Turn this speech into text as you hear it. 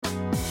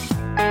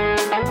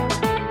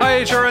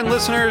HRN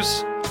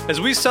listeners.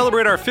 As we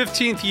celebrate our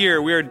 15th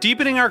year, we are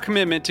deepening our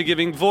commitment to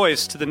giving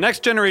voice to the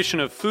next generation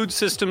of food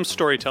systems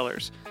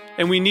storytellers,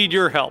 and we need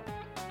your help.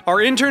 Our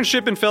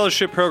internship and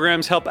fellowship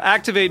programs help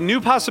activate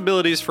new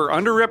possibilities for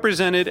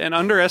underrepresented and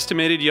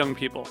underestimated young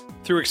people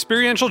through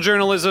experiential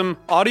journalism,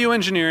 audio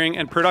engineering,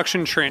 and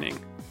production training.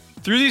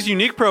 Through these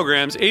unique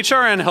programs,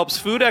 HRN helps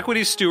food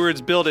equity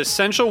stewards build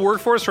essential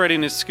workforce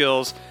readiness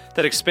skills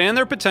that expand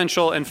their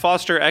potential and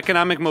foster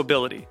economic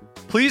mobility.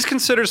 Please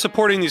consider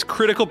supporting these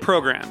critical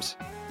programs.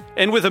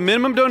 And with a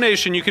minimum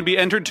donation, you can be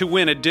entered to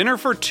win a dinner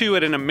for two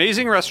at an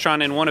amazing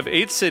restaurant in one of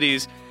 8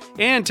 cities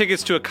and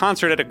tickets to a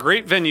concert at a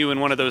great venue in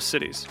one of those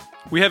cities.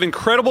 We have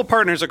incredible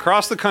partners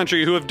across the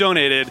country who have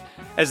donated,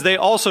 as they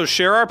also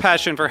share our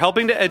passion for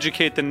helping to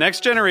educate the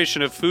next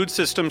generation of food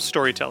systems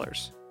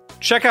storytellers.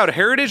 Check out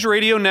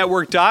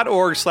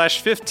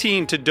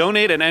heritageradionetwork.org/15 to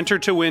donate and enter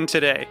to win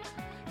today.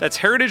 That's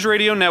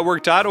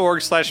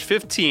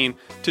heritageradionetwork.org/15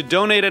 to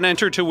donate and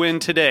enter to win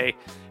today.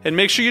 And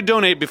make sure you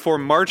donate before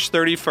March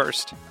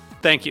 31st.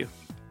 Thank you.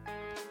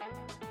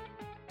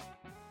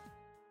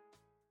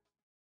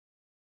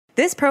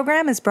 This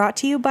program is brought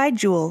to you by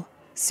Joule,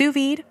 sous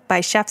vide by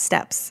Chef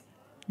Steps.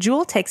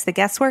 Joule takes the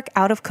guesswork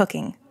out of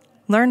cooking.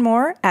 Learn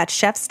more at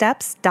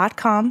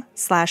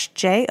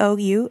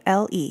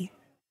chefsteps.com/JOULE.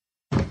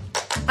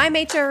 I'm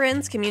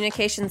HRN's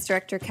Communications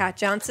Director, Kat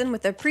Johnson,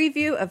 with a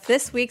preview of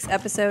this week's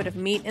episode of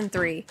Meat and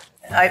Three.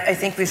 I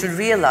think we should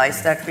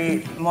realize that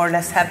we more or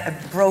less have a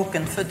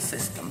broken food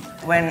system.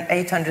 When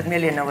 800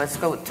 million of us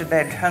go to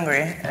bed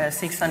hungry,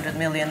 600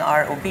 million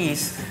are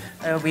obese,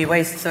 we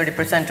waste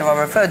 30% of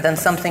our food, then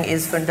something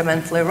is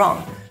fundamentally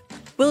wrong.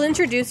 We'll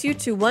introduce you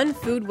to one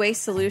food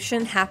waste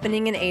solution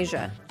happening in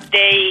Asia.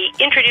 They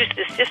introduced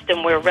this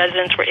system where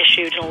residents were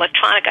issued an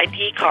electronic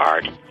ID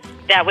card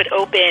that would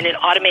open an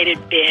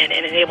automated bin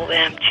and enable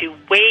them to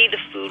weigh the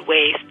food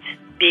waste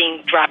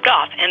being dropped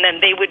off, and then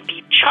they would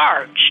be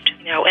charged,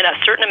 in a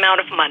certain amount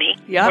of money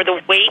for the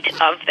weight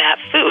of that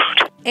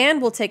food. And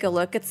we'll take a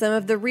look at some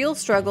of the real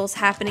struggles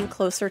happening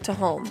closer to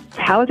home.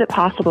 How is it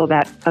possible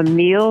that a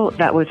meal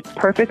that was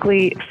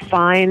perfectly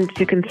fine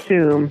to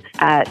consume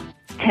at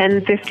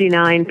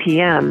 10:59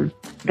 p.m.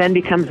 then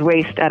becomes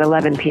waste at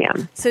 11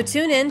 p.m. So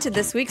tune in to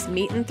this week's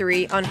Meat and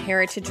Three on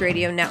Heritage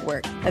Radio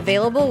Network,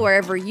 available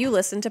wherever you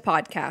listen to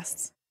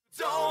podcasts.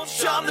 Don't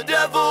shun the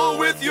devil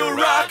with your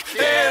rock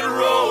and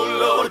roll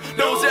load.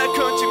 Knows that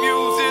country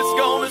music's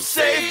gonna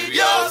save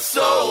your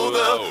soul.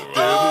 The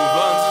devil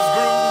runs his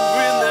groove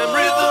in them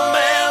rhythm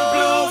and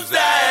blues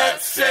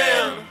that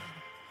Sam.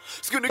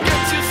 It's gonna get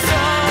you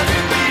son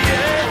in the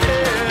end.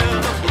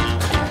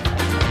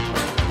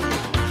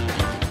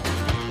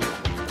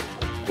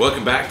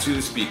 Welcome back to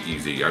the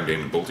Speakeasy. I'm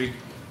Damon Bolte.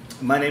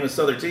 My name is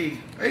Souther T.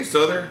 Hey,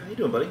 Souther. How you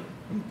doing, buddy?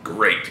 I'm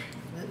great.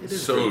 It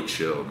is so great.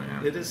 Chill,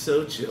 man. It is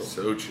so chill.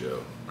 So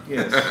chill.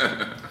 Yes.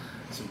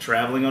 Some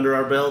traveling under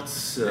our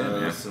belts.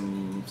 Yeah.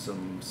 Some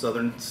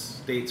southern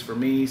states for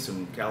me.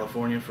 Some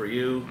California for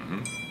you.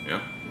 Mm-hmm.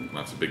 Yeah.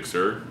 Lots of Big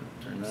Sur.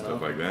 Turn that stuff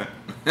off. like that.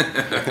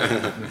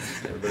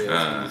 Everybody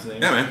else knows his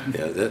name. Yeah, man.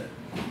 Yeah, that's it.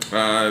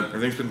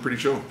 Everything's been pretty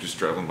chill. Just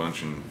traveling a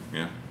bunch, and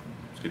yeah,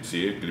 it's good to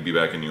see you. Good to be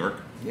back in New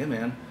York. Yeah,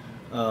 man.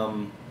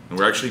 And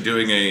we're actually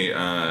doing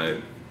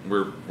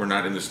we're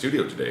not in the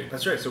studio today.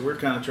 That's right. So we're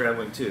kind of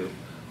traveling too.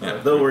 Yeah.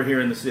 Though we're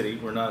here in the city,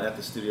 we're not at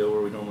the studio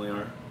where we normally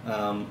are.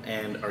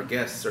 And our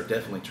guests are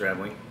definitely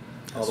traveling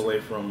all the way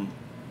from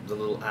the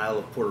little Isle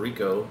of Puerto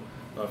Rico,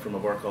 from a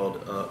bar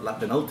called La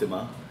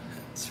Penultima.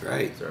 That's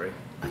right. Sorry.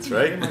 That's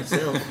right.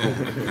 Myself.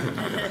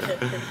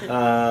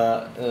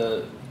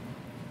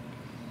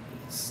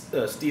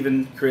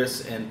 Stephen,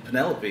 Chris, and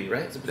Penelope,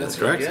 right? That's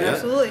correct. Yeah.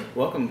 Absolutely.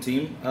 Welcome,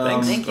 team.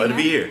 Thanks. Thank Glad you. to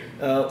be here.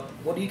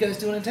 What are you guys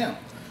doing in town?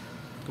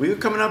 We were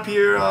coming up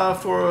here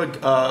for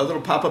a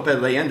little pop-up at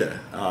Leyenda.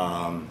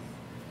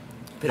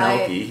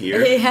 Penelope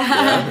here.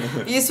 Yeah.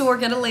 I used to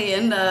work at a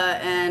Leyenda,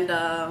 and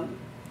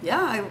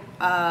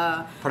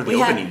Part of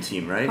the opening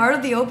team, right? Part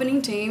of the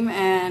opening team,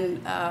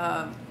 and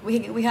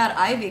we had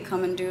Ivy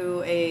come and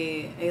do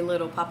a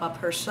little pop-up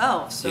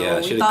herself. So yeah,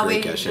 we she had thought a great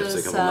we'd guest shift a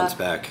just, couple months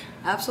back.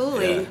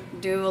 Absolutely. Yeah.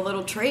 Do a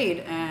little trade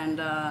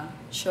and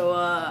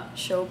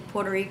show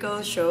Puerto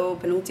Rico, show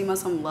Penultima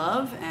some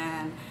love,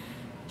 and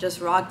just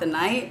rock the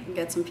night,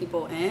 get some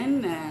people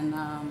in, and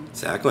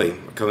Exactly.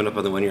 We're coming up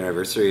on the 1 year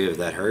anniversary of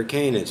that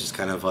hurricane. It's just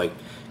kind of like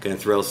going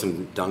to throw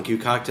some Dunkin'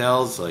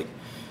 cocktails, like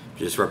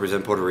just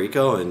represent Puerto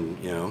Rico, and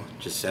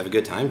just have a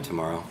good time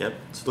tomorrow. Yep.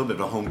 It's a little bit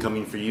of a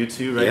homecoming for you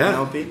too, right, Yeah.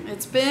 Penelope?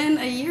 it's been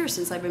a year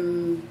since I've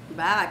been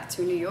back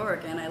to New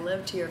York, and I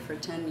lived here for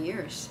 10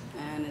 years,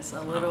 and it's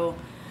a little...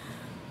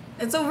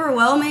 It's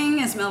overwhelming.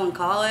 It's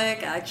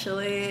melancholic,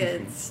 actually.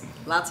 It's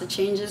lots of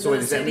changes So in wait,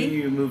 the does that city. mean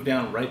you moved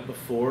down right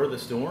before the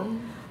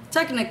storm?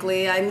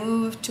 Technically, I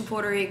moved to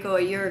Puerto Rico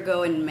a year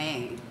ago in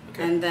May.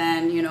 Okay. And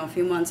then, a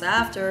few months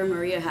after,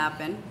 Maria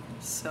happened.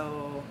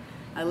 So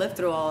I lived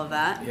through all of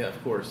that. Yeah,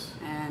 of course.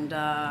 And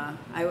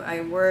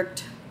I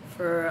worked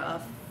for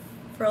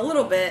a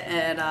little bit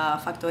at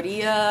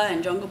Factoria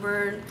and Jungle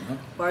Bird,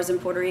 bars in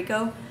Puerto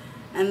Rico.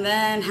 And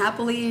then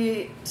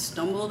happily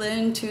stumbled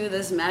into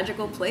this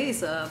magical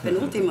place,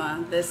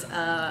 Penultima, this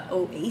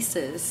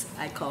oasis,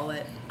 I call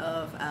it,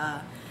 of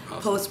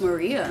post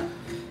Maria.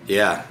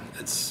 Yeah,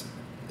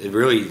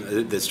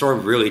 the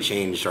storm really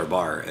changed our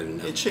bar,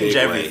 and it changed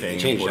everything. It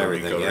changed Puerto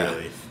everything, Rico, yeah.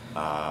 really.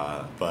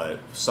 But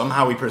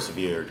somehow we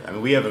persevered. I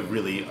mean, we have a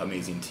really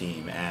amazing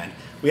team, and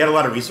we had a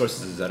lot of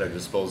resources at our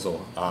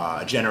disposal.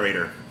 A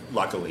generator,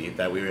 luckily,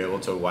 that we were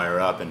able to wire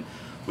up, and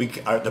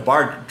the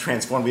bar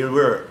transformed. We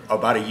were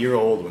about a year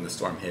old when the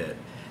storm hit,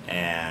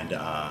 and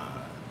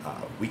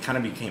we kind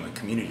of became a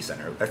community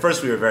center. At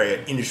first, we were a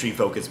very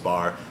industry-focused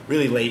bar,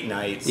 really late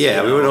nights.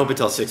 Yeah, we went open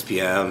until 6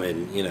 p.m.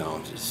 and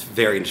just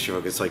very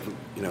industry-focused, like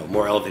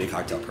more elevated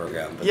cocktail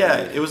program. But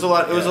it was a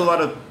lot. It was a lot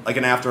of like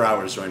an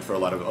after-hours joint for a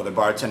lot of other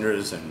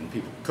bartenders and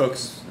people,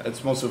 cooks.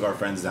 It's most of our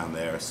friends down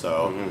there.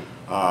 So,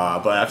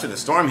 but after the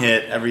storm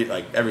hit,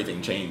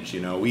 everything changed.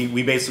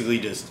 We basically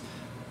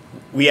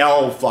we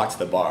all flocked to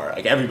the bar,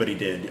 like everybody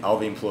did, all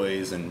the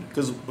employees, and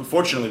because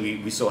fortunately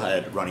we still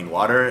had running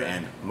water,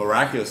 and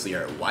miraculously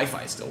our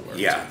Wi-Fi still worked.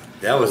 Yeah,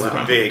 that was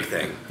a big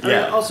thing. I mean,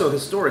 also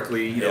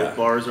historically,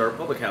 bars are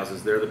public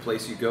houses. They're the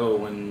place you go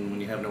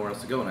when you have nowhere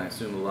else to go, and I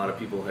assume a lot of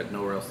people had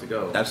nowhere else to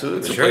go. Absolutely,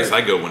 it's the place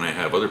I go when I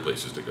have other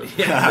places to go.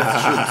 Yeah,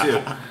 that's true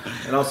too.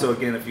 And also,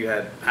 again, if you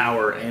had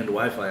power and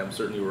Wi-Fi, I'm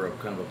certain you were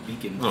kind of a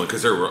beacon. No,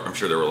 because I'm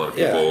sure there were a lot of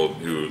people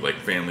who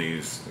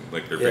families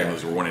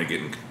were wanting to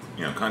get in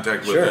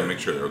contact with them, make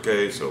sure they're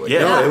okay. So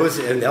that was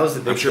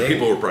the big I'm sure thing.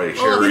 people were probably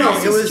sharing.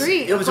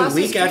 It was a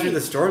week after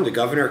the storm. The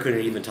governor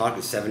couldn't even talk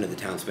to 7 of the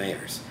town's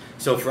mayors.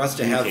 So for us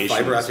to have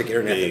fiber optic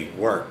internet that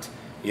worked,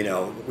 we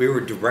were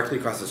directly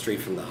across the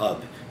street from the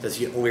hub. That's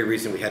the only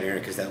reason we had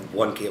internet, because that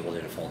one cable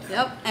didn't fall down.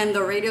 Yep, and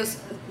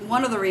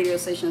one of the radio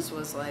stations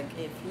was like,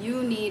 if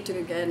you need to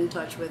get in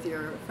touch with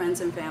your friends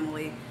and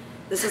family,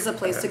 this is a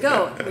place to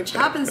go, which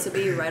happens to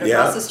be right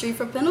across the street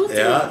from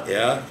Penultima.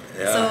 Yeah.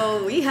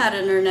 So we had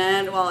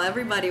internet while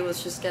everybody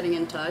was just getting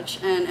in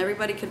touch, and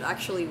everybody could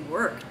actually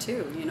work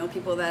too.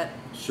 People that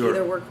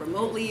either worked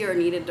remotely or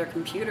needed their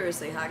computers,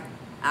 they had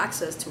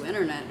access to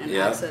internet and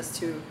access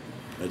to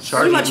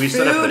so much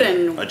food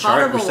and potable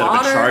water. We set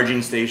up a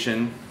charging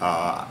station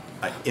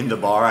in the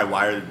bar. I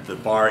wired the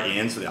bar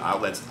in, so the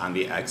outlets on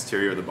the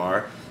exterior of the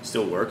bar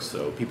still works,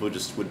 so people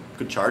just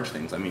could charge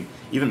things. I mean,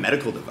 even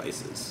medical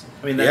devices.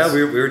 I mean,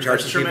 we were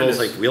charging people's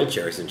like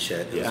wheelchairs and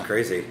shit. It was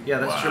crazy. Yeah,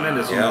 that's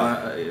tremendous.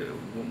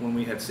 When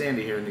we had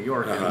Sandy here in New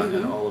York,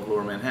 and all of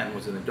Lower Manhattan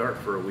was in the dark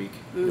for a week.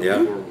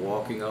 People were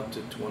walking up to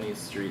 20th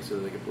Street so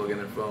they could plug in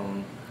their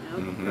phone.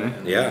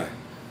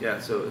 Yeah,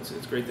 so it's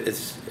great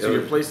that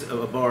your place,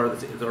 a bar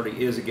that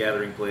already is a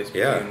gathering place,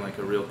 became like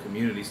a real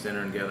community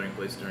center and gathering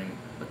place during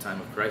a time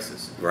of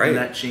crisis. Right. And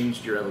that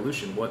changed your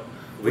evolution. What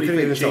we do you couldn't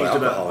think even sell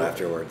changed alcohol about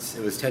afterwards.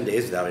 It was 10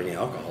 days without any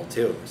alcohol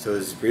too. So it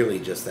was really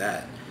just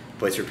that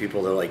place for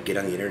people to like get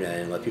on the internet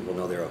and let people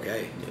know they're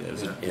okay. Yeah, it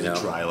was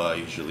a dry law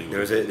usually. There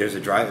was a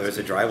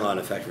dry law in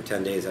effect for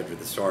 10 days after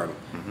the storm.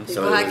 Mm-hmm.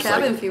 People had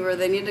cabin fever.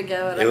 They need to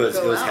go. It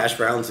was hash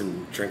browns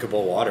and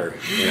drinkable water.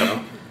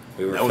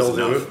 We were filled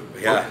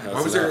with. Yeah.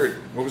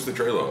 What was the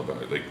dry law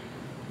about? Like,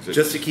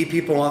 just to keep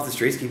people off the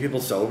streets, keep people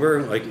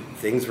sober. Like,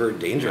 things were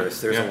dangerous.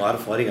 There's a lot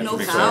of flooding. No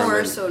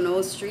power, so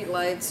no street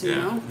lights. You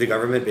know. The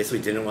government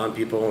basically didn't want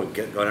people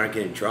going out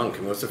getting drunk.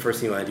 And what's the first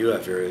thing you want to do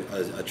after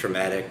a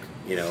traumatic,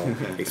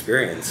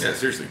 experience? Yeah,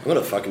 seriously. I'm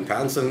gonna fucking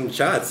pound some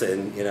shots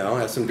and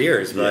have some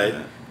beers, but.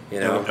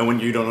 And when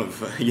you don't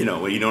have,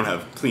 when you don't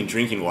have clean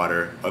drinking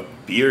water, a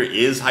beer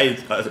is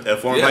a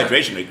form of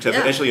hydration,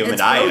 especially a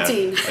Medalla.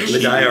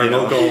 Medalla or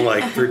local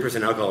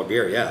 3% alcohol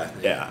beer.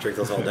 Yeah. Drink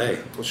those all day.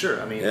 Well,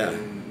 sure. I mean,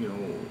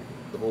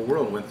 the whole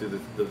world went through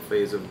the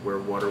phase of where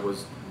water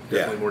was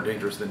definitely more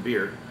dangerous than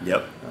beer.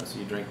 Yep. So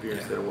you drank beer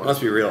instead of water. Let's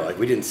be real. Like,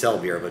 we didn't sell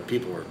beer, but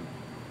people were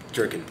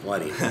drinking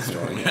plenty in the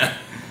store.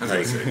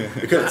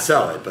 We couldn't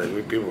sell it, but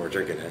people were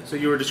drinking it. So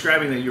you were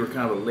describing that you were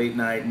kind of a late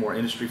night, more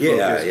industry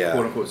focused,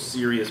 quote unquote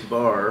serious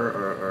bar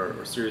or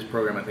serious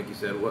program. I think you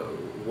said.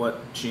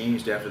 What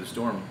changed after the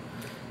storm?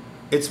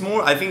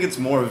 I think it's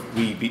more of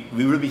we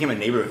really became a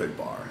neighborhood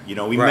bar.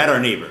 We met our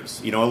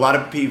neighbors. A lot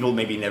of people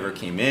maybe never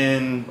came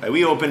in.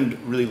 We opened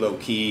really low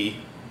key.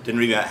 Didn't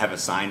really have a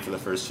sign for the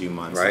first few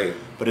months. Right.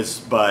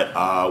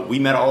 But we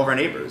met all of our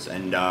neighbors,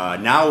 and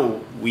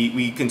now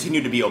we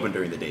continue to be open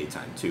during the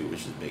daytime too,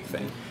 which is a big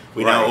thing.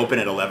 We now open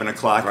at 11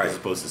 o'clock as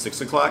opposed to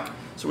 6 o'clock.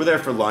 So we're there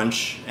for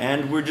lunch,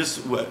 and we're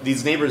just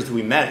these neighbors who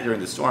we met during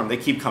the storm. They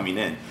keep coming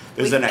in.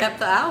 We kept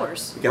the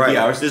hours. We kept the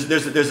hours.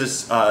 There's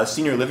this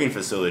senior living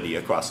facility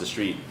across the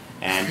street,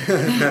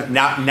 and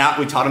now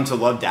we taught them to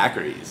love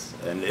daiquiris.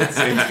 And it's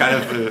kind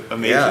of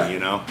amazing,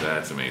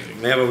 That's amazing.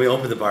 Man, when we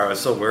opened the bar, I was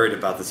so worried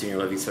about the senior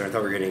living center. I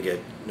thought we were going to get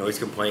noise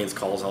complaints,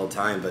 calls all the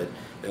time, but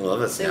they love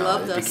us now. They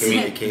loved us.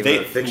 It became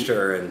a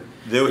fixture, and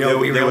we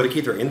were able to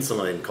keep their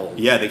insulin cold.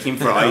 Yeah, they came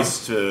for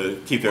ice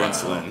to keep their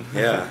insulin.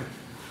 Yeah.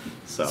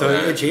 So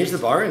it changed the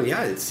bar, and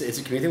it's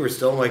a community. We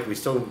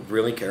still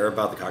really care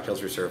about the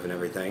cocktails we serve and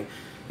everything.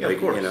 Yeah, of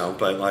course.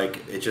 But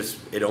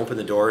it opened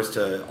the doors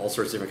to all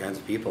sorts of different kinds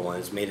of people, and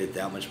it's made it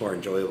that much more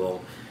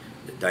enjoyable.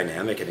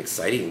 dynamic and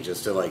exciting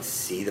just to like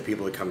see the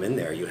people that come in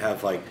there. You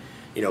have like,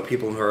 you know,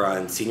 people who are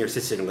on senior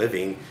assisted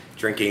living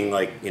drinking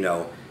like, you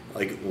know,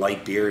 like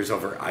light beers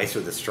over ice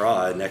with a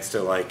straw next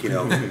to like, you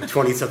know,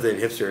 20-something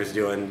hipsters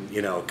doing,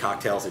 you know,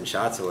 cocktails and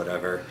shots or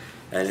whatever.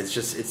 And it's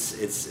just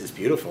it's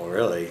beautiful,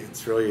 really.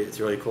 It's really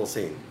a cool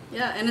scene.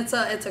 Yeah, and it's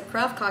a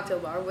craft cocktail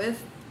bar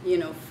with, you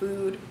know,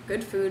 food,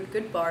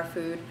 good bar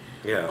food.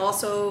 Yeah.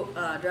 Also,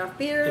 draft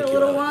beer, a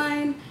little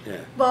wine.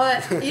 Yeah.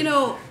 But you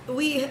know,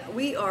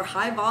 we are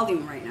high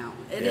volume right now.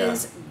 It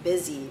is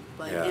busy,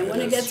 but and when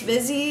it gets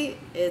busy,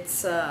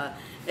 it's a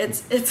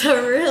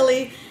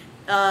really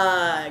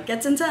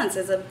gets intense.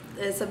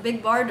 It's a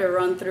big bar to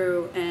run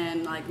through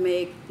and like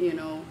make, you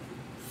know,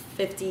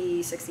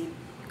 50, 60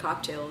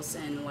 cocktails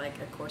in like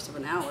a course of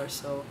an hour.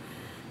 So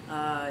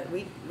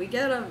we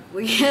get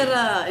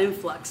a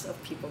influx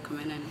of people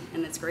coming in,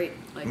 and it's great.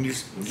 Like you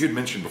had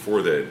mentioned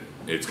before that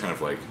it's kind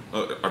of like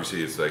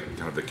obviously it's like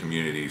kind of the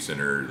community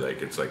center,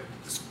 like it's like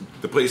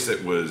the place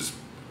that was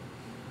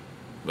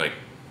like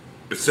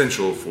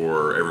essential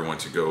for everyone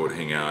to go and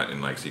hang out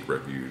and like seek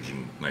refuge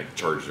and like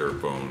charge their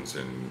phones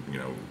and, you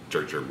know,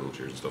 charge their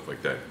wheelchairs and stuff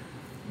like that.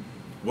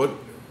 What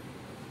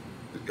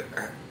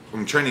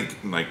I'm trying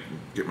to like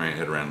get my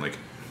head around, like,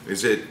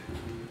 is it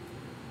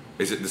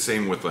the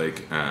same with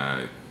like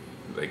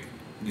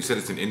you said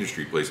it's an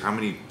industry place? How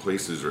many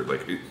places are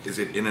like? Is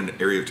it in an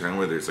area of town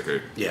where there's like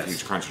a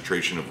huge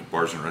concentration of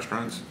bars and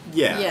restaurants?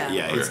 Yeah.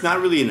 Okay. It's not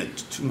really in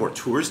a more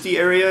touristy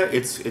area.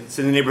 It's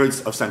in the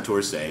neighborhoods of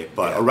Santurce,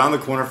 but around the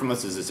corner from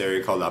us is this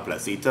area called La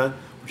Placita,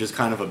 which is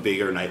kind of a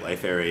bigger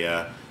nightlife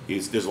area.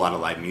 There's a lot of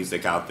live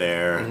music out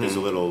there. Mm-hmm. There's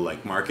a little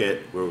like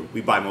market where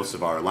we buy most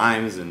of our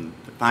limes and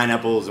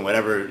pineapples and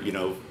whatever, you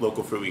know,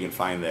 local fruit we can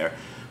find there.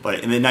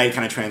 But in the night, it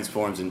kind of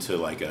transforms into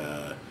like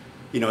a,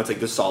 you know, it's like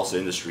the salsa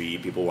industry,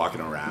 people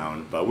walking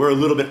around. But we're a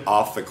little bit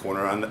off the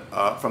corner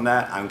from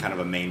that. I'm kind of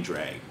a main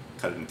drag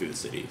cutting through the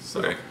city.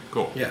 So. Okay,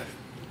 cool. Yeah.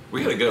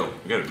 We gotta go.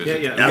 We gotta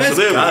visit. Yeah.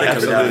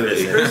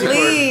 Absolutely.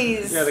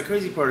 Please. The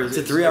crazy part is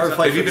it's a 3-hour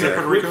flight. Have you been to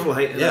Puerto Rico?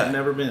 Flight. Yeah. I've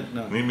never been.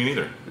 No. Me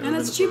neither. And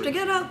it's cheap to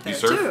get out there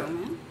too,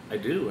 man. I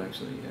do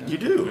actually. Yeah. You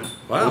do?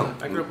 Wow.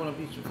 I grew up on a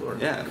beach in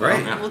Florida. Yeah,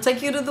 great. Yeah. We'll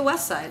take you to the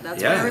west side.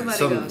 That's where everybody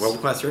some goes.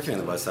 world-class surfing on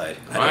the west side.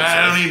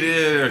 I don't need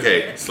to.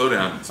 Okay, slow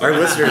down. Our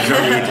listeners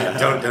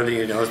don't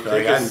need to know, but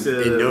like, I'm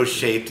in no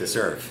shape to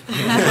surf. I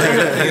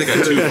think I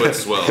got 2 foot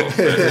swell.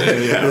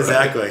 Yeah,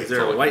 exactly. Is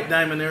there a white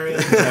diamond area?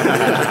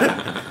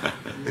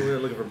 We're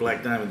looking for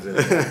black diamonds in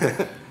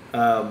it.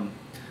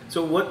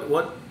 So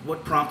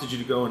what prompted you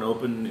to go and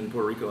open in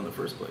Puerto Rico in the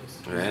first place?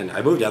 And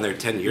I moved down there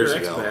 10 years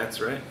ago. You're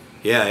expats, right?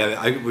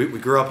 Yeah, we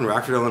grew up in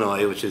Rockford,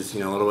 Illinois, which is, you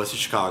know, a little west of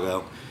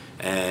Chicago.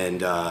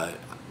 And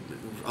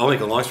I'll make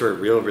a long story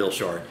real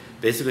short.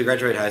 Basically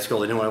graduated high school,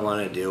 didn't know what I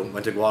wanted to do.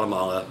 Went to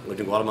Guatemala, lived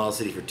in Guatemala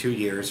City for 2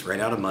 years, ran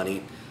out of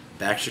money.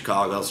 Back to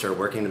Chicago, started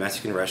working in a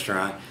Mexican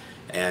restaurant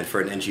and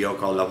for an NGO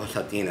called La Voz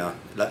Latina.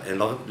 And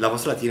La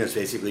Voz Latina is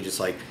basically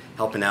just like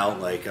helping out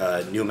like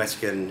new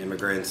Mexican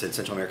immigrants and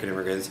Central American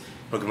immigrants,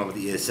 hook them up with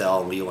the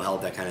ESL and legal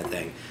help, that kind of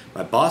thing.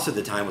 My boss at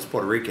the time was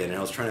Puerto Rican, and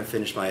I was trying to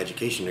finish my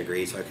education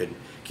degree so I could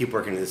keep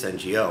working in this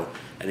NGO.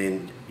 And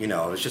then, you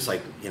know, it was just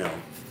like, you know,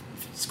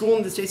 school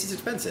in the States is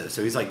expensive.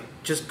 So he's like,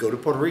 just go to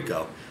Puerto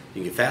Rico.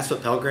 You can get fast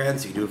foot Pell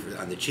Grants, you can do it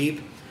on the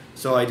cheap.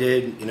 So I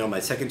did, you know, my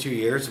second 2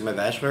 years of my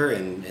bachelor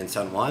in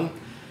San Juan.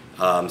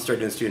 Started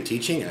doing student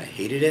teaching, and I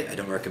hated it. I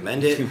don't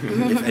recommend it.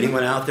 If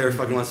anyone out there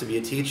fucking wants to be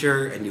a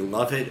teacher and you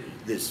love it,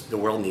 the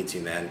world needs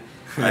you, man.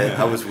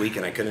 I was weak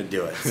and I couldn't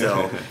do it,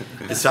 so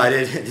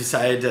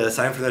decided to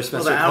sign for their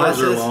semester classes.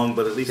 The hours are long,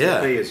 but at least the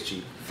pay is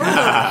cheap. For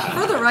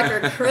the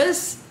record,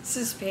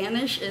 Chris's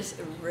Spanish is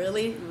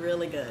really,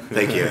 really good.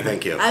 Thank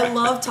you. I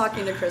love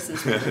talking to Chris in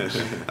Spanish.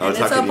 And it's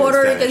a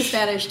Puerto Rican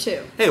Spanish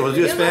too. Hey, we'll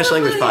do a Spanish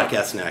language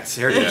podcast next.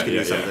 Heritage can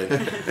do something.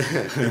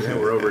 Yeah,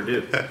 we're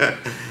overdue.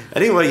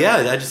 Anyway,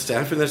 I just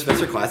signed for their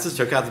semester classes,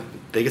 took out the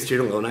biggest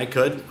student loan I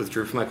could,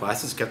 withdrew from my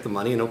classes, kept the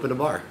money, and opened a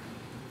bar.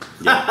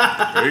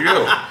 Yeah. There you go.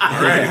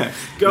 All right.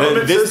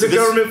 This is a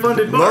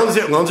government-funded bar.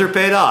 Loans are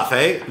paid off,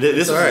 eh?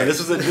 This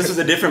was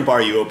a different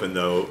bar you opened,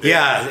 though.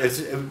 Yeah,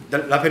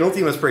 La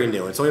Penultima is pretty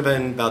new. It's only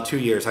been about 2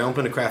 years. I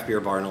opened a craft beer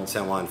bar in Old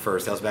San Juan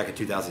first. That was back in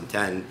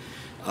 2010.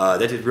 That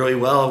did really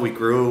well. We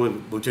grew, we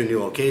moved to a new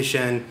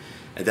location,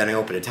 and then I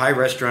opened a Thai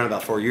restaurant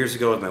about 4 years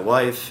ago with my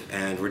wife,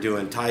 and we're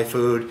doing Thai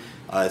food.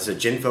 It's a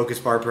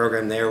gin-focused bar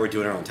program there. We're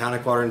doing our own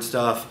tonic water and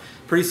stuff.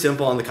 Pretty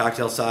simple on the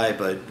cocktail side,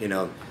 but, you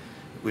know,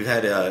 we've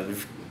had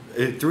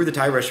through the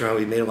Thai restaurant,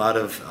 we made a lot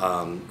of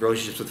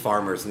relationships with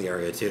farmers in the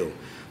area too.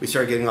 We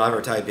started getting a lot of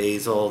our Thai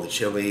basil, the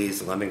chilies,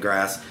 the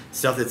lemongrass,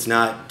 stuff that's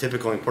not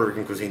typical in Puerto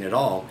Rican cuisine at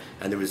all.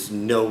 And there was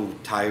no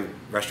Thai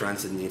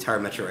restaurants in the entire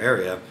metro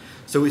area.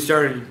 So we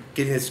started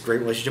getting this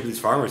great relationship with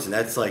these farmers, and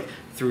that's like,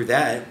 through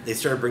that, they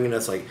started bringing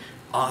us like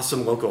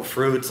awesome local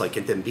fruits like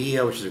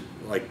quintemilla, which is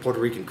like Puerto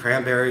Rican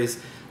cranberries,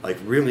 like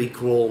really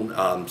cool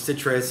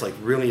citrus, like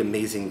really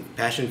amazing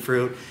passion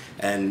fruit.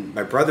 And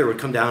my brother would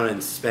come down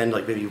and spend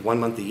like maybe 1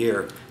 month a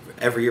year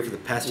every year for the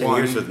past 10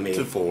 years with me.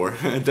 To 4,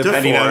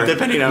 depending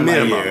on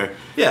minimum. my year.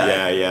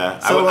 Yeah.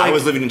 So I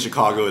was living in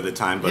Chicago at the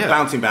time, but Yeah.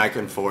 bouncing back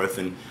and forth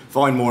and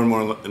falling more and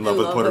more in love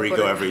with Puerto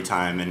Rico every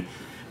time. And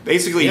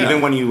basically, Yeah.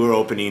 even when you were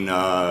opening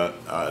La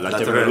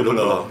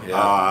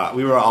Terra,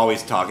 we were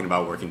always talking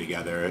about working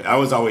together. I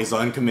was always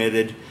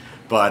uncommitted,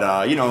 but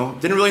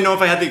didn't really know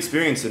if I had the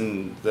experience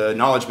and the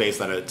knowledge base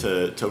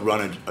to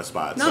run a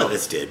spot. None of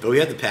us did, but we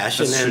had the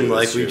passion, That's and true,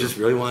 like that's we true. just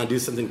really want to do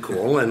something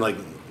cool and like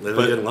live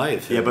a good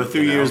life. Yeah, and, but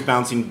through you know. years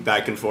bouncing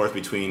back and forth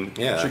between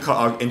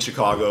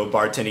Chicago,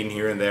 bartending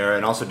here and there,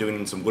 and also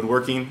doing some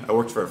woodworking. I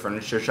worked for a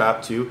furniture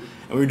shop too,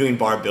 and we were doing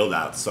bar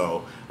build-outs.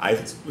 So I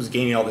was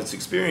gaining all this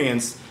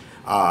experience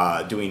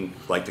doing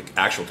like the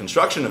actual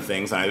construction of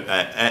things. And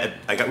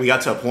we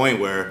got to a point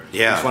where we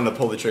just wanted to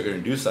pull the trigger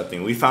and do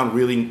something. We found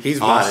He's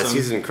awesome. modest.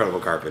 He's an incredible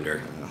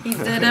carpenter. He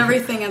did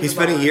everything at He the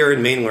spent bar. a year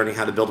in Maine learning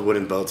how to build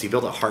wooden boats. He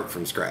built a harp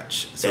from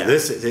scratch. So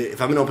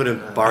if I'm going to open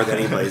a bar with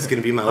anybody, it's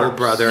going to be my older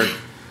brother.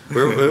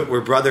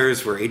 We're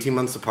brothers. We're 18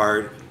 months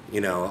apart. We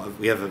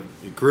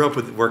grew up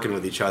working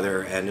with each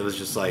other, and it was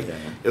just like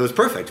it was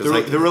perfect. It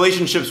was The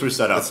relationships were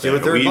set up. Let's do a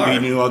third we bar.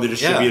 knew all the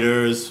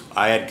distributors.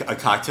 I had a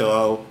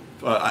cocktail.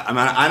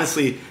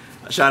 Honestly,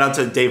 shout out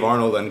to Dave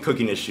Arnold on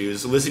Cooking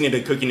Issues. Listening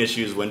to Cooking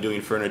Issues when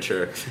doing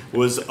furniture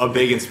was a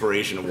big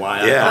inspiration of why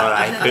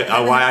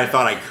I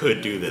thought I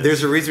could do this.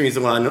 There's a reason he's a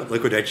lot of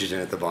liquid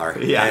nitrogen at the bar.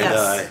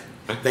 Yeah.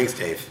 And, thanks,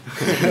 Dave.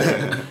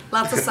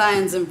 Lots of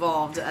science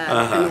involved at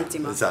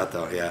Penultima. It's out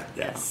though, yeah.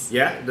 Yes.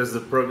 Yeah. Does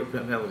the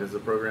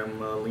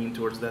program lean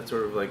towards that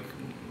sort of like?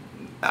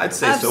 I'd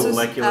say so.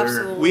 Molecular.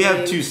 Absolutely. We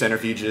have 2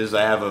 centrifuges.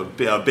 I have a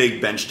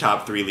big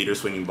benchtop 3-liter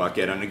swinging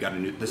bucket, and I got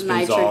the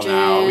spins all Nitrogen,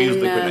 now. We use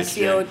liquid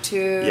nitrogen.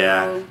 CO2,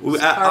 Yeah,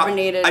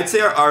 carbonated. I'd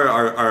say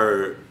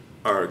our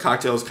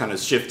cocktails kind of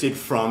shifted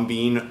from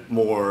being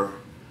more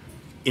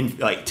in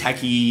like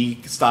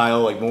techie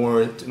style, like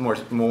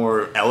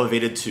more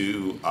elevated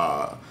to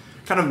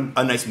kind of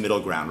a nice middle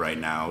ground right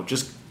now.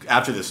 Just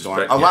after the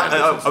storm,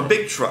 a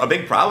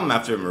big problem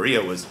after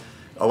Maria was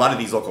a lot of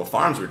these local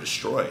farms were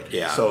destroyed.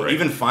 Yeah, so right.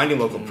 even finding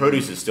local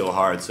produce is still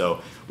hard.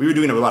 So we were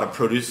doing a lot of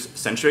produce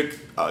centric,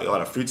 a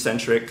lot of fruit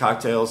centric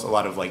cocktails, a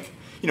lot of like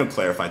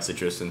clarified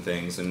citrus and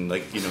things, and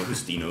like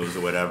Justinos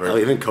or whatever. Oh,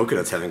 even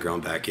coconuts haven't grown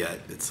back yet.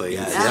 It's like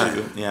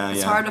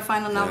It's hard to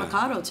find an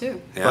avocado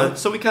too. Yeah. But,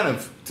 so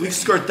we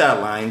skirt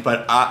that line,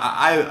 but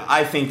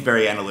I think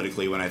very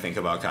analytically when I think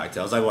about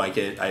cocktails. I like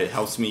it. It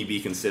helps me be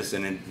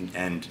consistent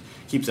and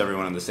keeps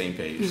everyone on the same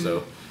page. Mm-hmm.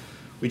 So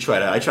I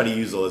try to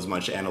use as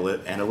much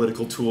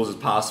analytical tools as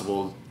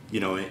possible,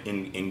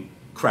 in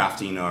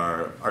crafting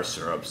our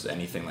syrups,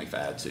 anything like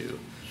that too.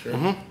 Sure.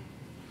 Mm-hmm.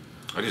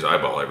 I just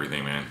eyeball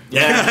everything, man.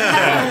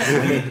 Yeah.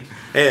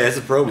 Hey, that's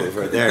a pro move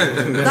right there.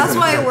 That's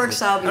why it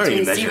works out don't between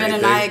even measure Steven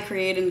and anything. I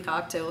creating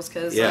cocktails,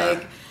 because Yeah.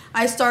 like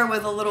I start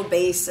with a little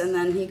base and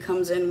then he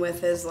comes in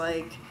with his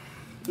like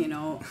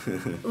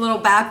little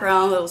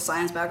background, little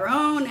science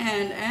background,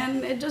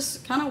 and it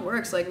just kind of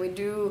works. Like we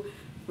do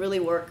really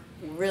work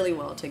really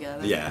well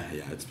together. Yeah.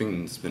 It's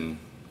been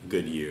a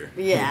good year.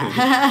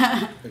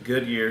 Yeah. A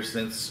good year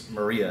since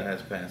Maria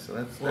has passed. So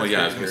that's Well,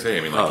 yeah, I was gonna say.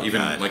 I mean, like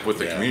God. with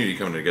the community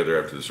coming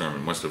together after the storm, it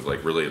must have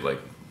like really like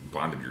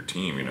bonded your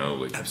team.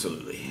 Like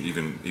Absolutely.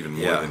 even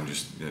more than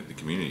just the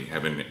community,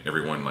 having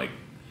everyone like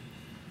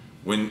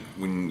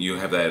when you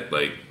have that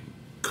like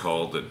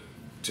call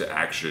to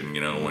action.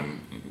 When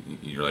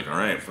you're like, all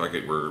right, fuck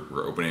it, we're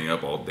opening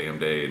up all damn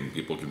day, and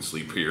people can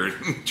sleep here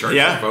and charge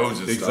their phones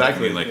and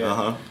exactly. stuff.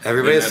 I mean,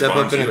 Everybody that step up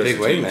bonds in a you as big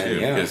way, team, man. too,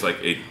 Yeah. because like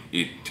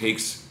it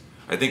takes.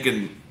 I think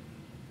in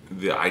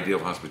the idea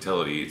of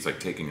hospitality, it's like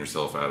taking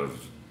yourself out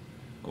of.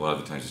 A lot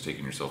of the times, it's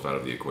taking yourself out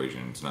of the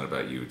equation. It's not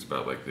about you. It's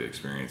about like the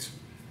experience,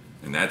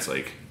 and that's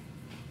like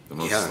the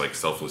most like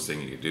selfless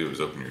thing you could do is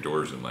open your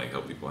doors and like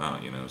help people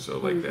out. So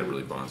like that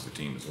really bonds the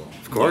team as well.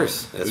 Of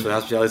course, that's what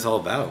hospitality's all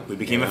about. We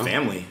became a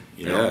family.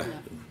 Yeah.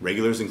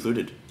 Regulars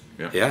included.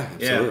 Yeah, Yeah,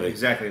 absolutely.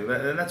 exactly.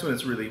 And that's when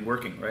it's really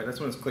working, right? That's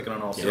when it's clicking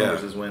on all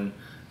cylinders. Is when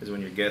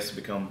your guests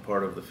become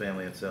part of the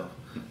family itself.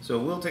 So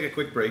we'll take a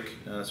quick break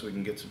so we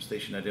can get some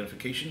station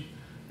identification.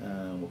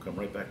 We'll come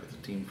right back with the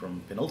team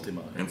from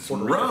Penultima. And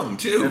some rum,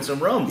 too. And some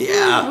rum.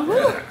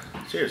 Yeah.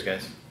 Cheers,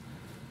 guys. So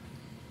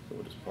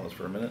we'll just pause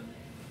for a minute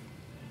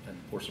and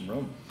pour some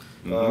rum.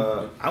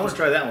 I want to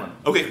try that one.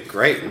 Okay,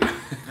 Great.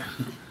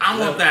 I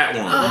want that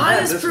one.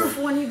 Highest proof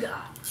one you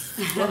got.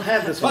 Well,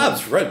 have this one.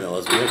 Bob's Red Mill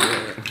is good.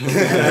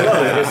 I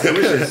love it. It's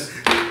delicious.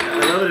 I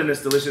love it, and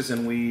it's delicious.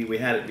 And we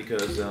had it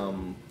because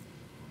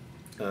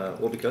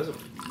because of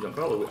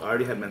Giancarlo. I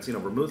already had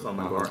Mancino Vermouth on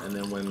my bar, and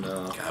then when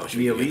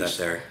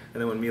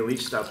Mia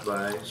Leach stopped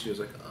by, she was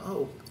like,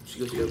 "Oh," she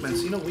goes, "You have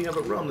Mancino? We have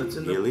a rum that's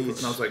in the." Mia Leach.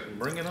 And I was like,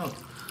 "Bring it on."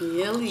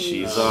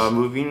 She's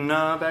moving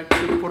back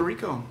to Puerto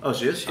Rico. Oh,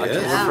 she is. October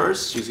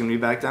 1st. She's gonna be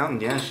back down.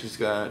 Yeah, she's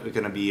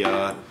gonna be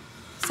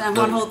San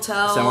Juan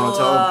Hotel. San Juan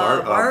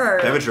Hotel bar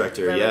beverage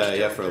director.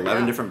 For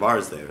 11 different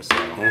bars there. So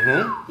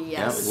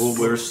Yes.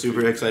 we're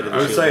super excited.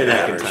 I'm excited to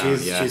have her. Back in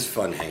town. She's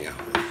fun to hang out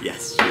with.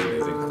 Yes, she's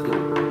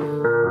amazing.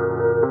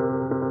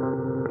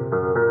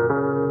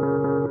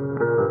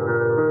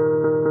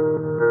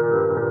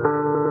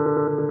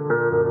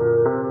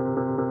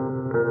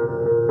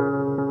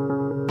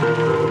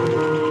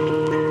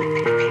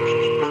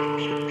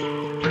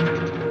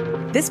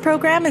 This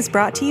program is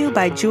brought to you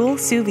by Joule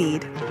Sous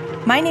Vide.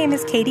 My name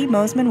is Katie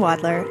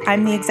Mosman-Wadler.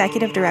 I'm the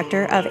Executive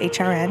Director of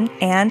HRN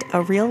and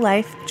a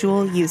real-life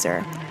Joule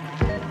user.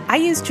 I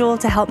use Joule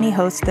to help me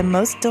host the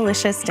most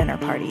delicious dinner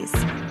parties.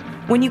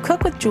 When you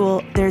cook with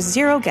Joule, there's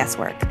zero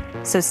guesswork.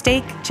 So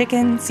steak,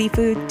 chicken,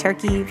 seafood,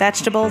 turkey,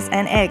 vegetables,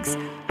 and eggs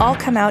all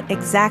come out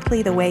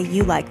exactly the way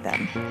you like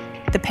them.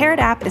 The paired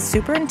app is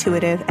super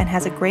intuitive and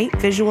has a great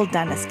visual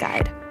dentist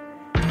guide.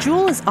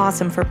 Joule is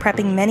awesome for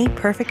prepping many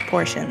perfect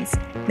portions,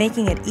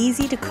 making it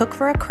easy to cook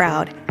for a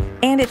crowd,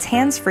 and it's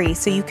hands-free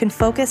so you can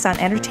focus on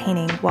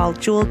entertaining while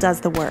Joule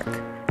does the work.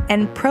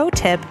 And pro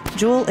tip,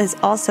 Joule is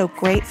also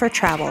great for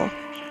travel.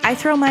 I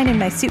throw mine in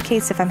my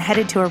suitcase if I'm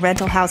headed to a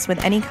rental house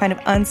with any kind of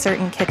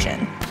uncertain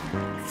kitchen.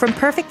 From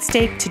perfect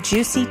steak to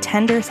juicy,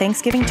 tender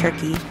Thanksgiving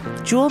turkey,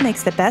 Joule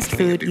makes the best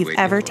food you've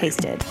ever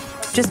tasted.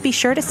 Just be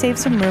sure to save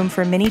some room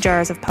for mini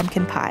jars of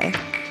pumpkin pie.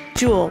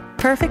 Joule,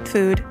 perfect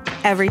food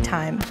every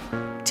time.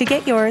 To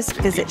get yours,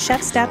 visit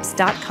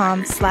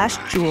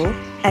chefsteps.com/Joule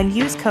and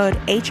use code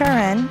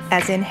HRN,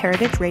 as in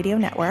Heritage Radio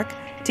Network,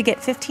 to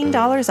get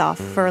 $15 off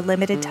for a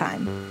limited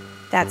time.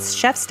 That's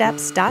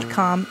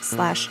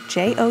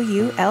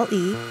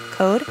chefsteps.com/JOULE,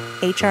 code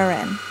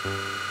HRN.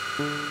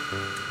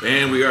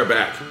 And we are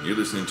back. You're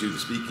listening to The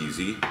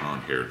Speakeasy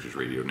on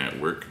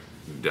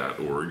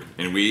heritageradionetwork.org.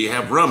 And we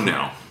have rum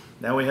now.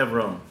 Now we have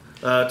rum.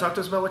 Talk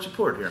to us about what you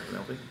poured here,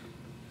 Penelope.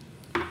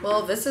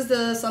 Well, this is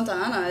the Santa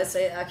Ana. It's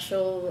an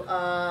actual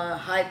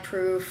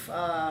high-proof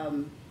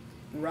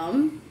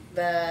rum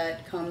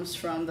that comes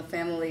from the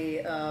family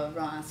of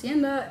Ron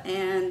Hacienda,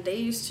 and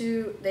they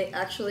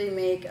actually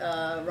make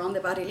rum de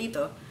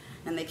barrilito,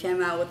 and they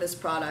came out with this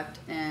product,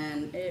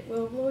 and it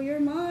will blow your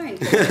mind.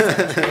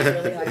 It's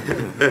really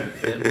high-proof.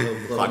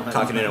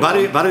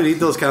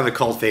 Barrilito is kind of a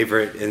cult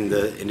favorite in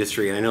the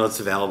industry, and I know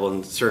it's available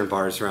in certain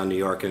bars around New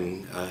York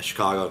and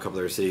Chicago, a couple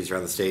other cities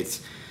around the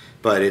States.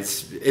 But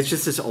it's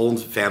just this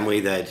old family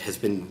that has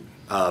been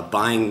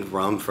buying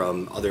rum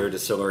from other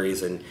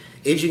distilleries and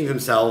aging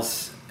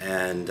themselves,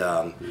 and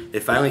they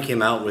finally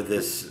came out with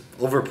this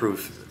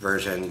overproof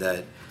version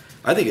that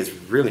I think is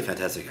really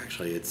fantastic.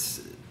 Actually, it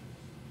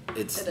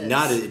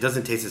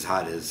doesn't taste as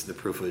hot as the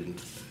proof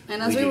would.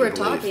 And as we were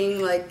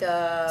talking, like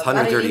it's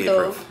 138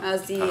 proof.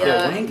 As the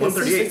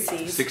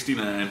inconsistency.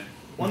 69.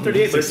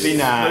 138.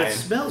 69. But it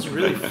smells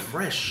really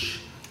fresh.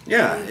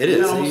 Yeah, it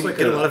is. Almost You like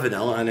get a lot of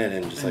vanilla on it,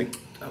 and just like.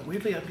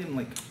 Weirdly, I'm getting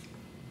like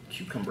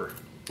cucumber.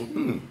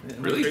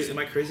 Really? Am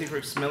I crazy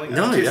for smelling?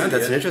 No, yeah,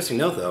 that's an interesting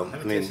note, though. I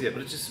haven't tasted it,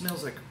 but it just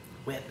smells like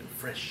wet and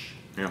fresh.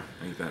 Yeah,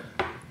 I get that.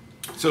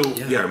 So,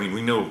 yeah, I mean,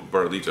 we know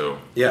Barrilito,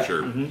 for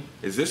sure. Mm-hmm.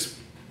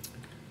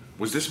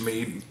 Was this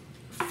made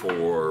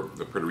for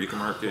the Puerto Rico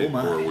market,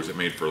 or was it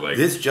made for like...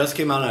 This just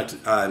came out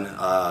on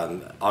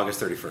August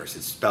 31st.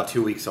 It's about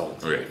 2 weeks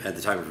old at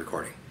the time of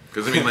recording.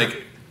 Because, I mean,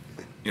 like...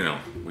 You know,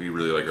 we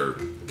really like our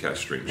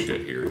cast string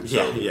shit here.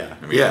 So, yeah.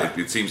 I mean,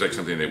 it seems like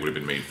something that would have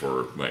been made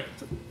for, like...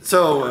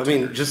 So, I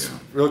mean, just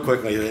real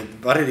quickly, the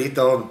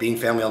Barrilito, being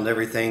family-owned and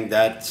everything,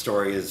 that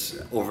story is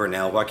over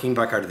now. Joaquin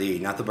Bacardi,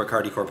 not the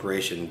Bacardi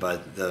Corporation,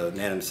 but the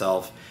man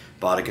himself,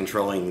 bought a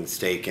controlling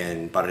stake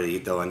in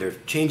Barrilito, and they're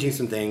changing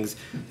some things.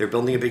 They're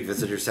building a big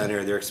visitor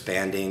center. They're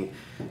expanding,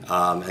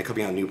 and they're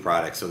coming out with new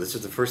products. So this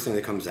is the first thing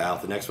that comes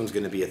out. The next one's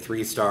going to be a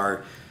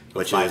 3-star,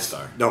 which is...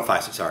 5-star. No,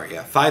 5-star, sorry,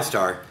 yeah.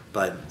 5-star.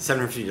 But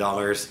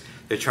 $750.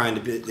 They're trying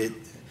to be.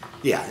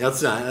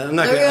 That's not. I'm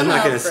not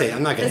going to say.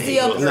 I'm not going to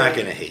hate. I'm not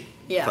going to hate.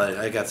 Yeah. But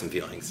I got some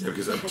feelings.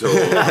 Because up till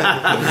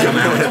now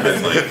it's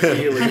been like. I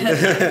hear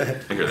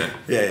that.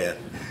 Yeah.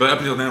 But up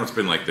until now it's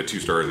been like the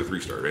 2-star or the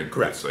 3-star, right?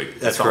 Correct. It's like,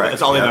 that's correct.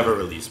 That's all they've ever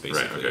released,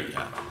 basically. Right. Okay.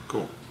 Yeah.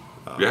 Cool.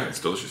 Yeah,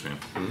 it's delicious, man.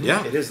 Mm-hmm.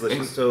 Yeah, it is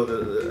delicious. So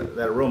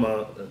that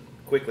aroma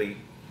quickly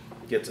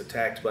gets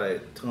attacked by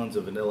tons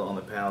of vanilla on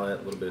the palate,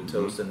 a little bit of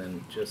toast, and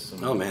then just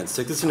some... Oh, man.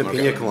 Stick this in a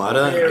pina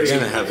colada. You're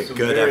going to have a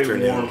good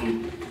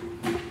afternoon.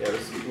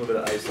 There's a little bit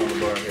of ice on the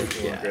bar here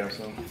if you want to grab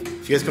some.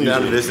 If you guys come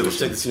down to visit, we'll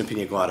stick this in a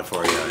pina colada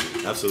for you.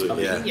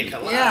 Absolutely.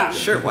 Yeah.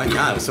 Sure, why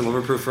not? With some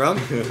overproof rum?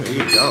 There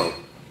you go.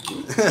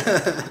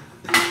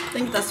 I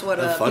think that's what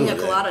a pina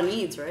colada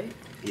needs, right?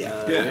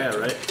 Yeah,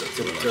 right?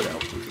 So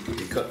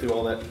you cut through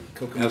all that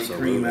coconut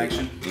cream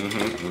action.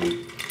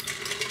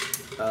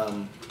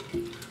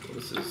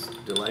 This is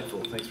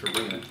delightful. Thanks for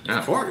bringing it. Yeah,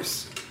 of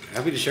course.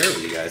 Happy to share it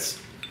with you guys.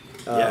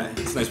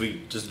 It's nice.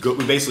 We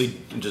basically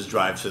just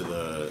drive to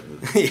the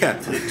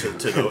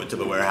to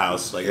the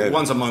warehouse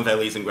once a month at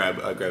least and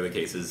grab the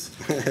cases.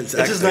 Exactly. It's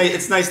just nice.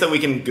 It's nice that we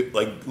can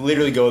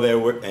literally go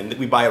there and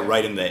we buy it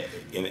right in the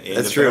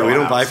That's true. We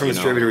don't buy from a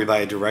distributor. We buy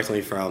it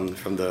directly from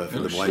the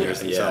blenders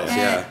themselves.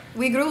 Yeah.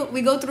 We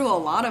go through a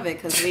lot of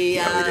it because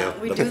we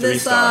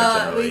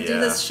do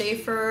this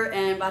Schaefer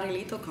and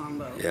Barrilito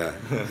combo. Yeah.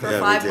 For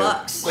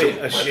 $5. Wait,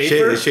 a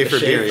Schaefer? Schaefer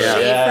beer.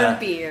 Schaefer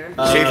beer.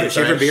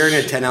 Schaefer beer in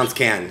a 10-ounce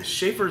can.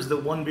 Schaefer's the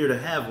one beer to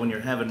have when you're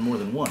having more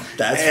than one.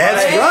 That's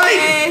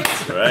right.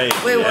 Right.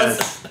 Wait,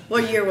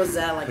 what year was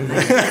that? Like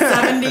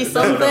 1970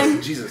 something?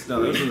 No, Jesus,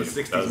 no, that was in the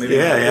 60s. Maybe.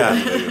 Yeah.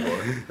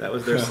 That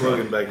was their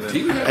slogan back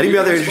then. Anybody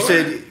other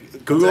interested?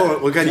 Google,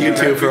 look on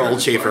YouTube for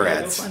old Schaefer Go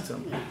ads. find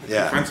some.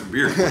 Yeah. Find some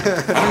beer. I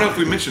don't know if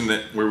we mentioned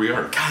that where we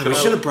are. God, we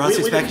should have brought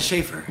this back to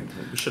Schaefer.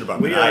 We should have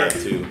brought We Mariah are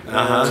too.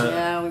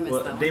 Yeah, we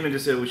missed that one. Damon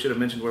just said we should have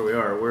mentioned where we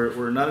are.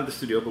 We're not at the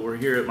studio, but we're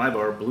here at my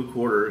bar, Blue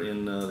Quarter,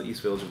 in the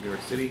East Village of New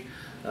York City.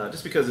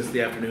 Just because it's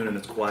the afternoon and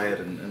it's quiet,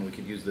 and we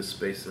could use this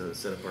space to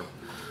set up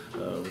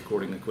our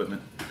recording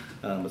equipment.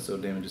 But so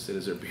Damon just said,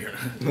 "Is there beer?"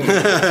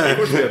 Of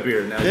course we have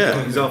beer. Now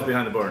he's off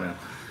behind the bar now.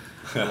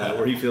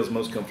 Where he feels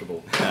most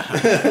comfortable.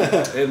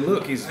 And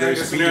look, he's very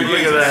speedy. Look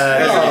at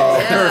that. Oh,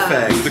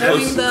 perfect.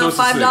 Having the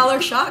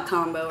 $5 shot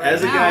combo right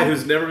As a now. guy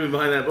who's never been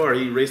behind that bar,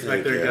 he raced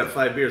back there and got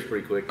 5 beers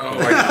pretty quick. Oh,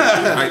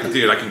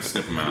 dude, I can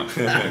sniff them out.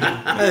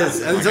 That's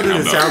something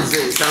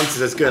that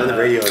sounds as good on the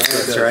radio as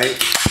this, right?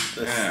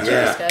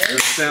 Yeah. The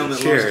sound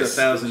that launched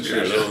 1,000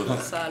 shots.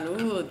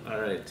 Salud.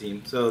 All right,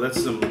 team. So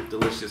that's some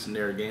delicious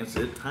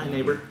Narragansett. Hi,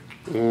 neighbor.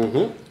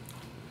 Mm-hmm.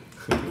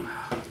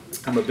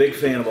 I'm a big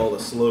fan of all the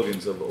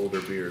slogans of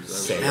older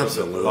beers.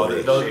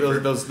 Absolutely.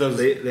 Those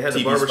they had TV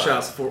the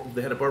barbershop. spots.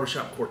 They had a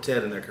barbershop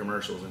quartet in their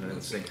commercials, and they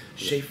would sing,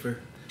 "Schaefer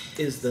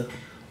is the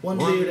one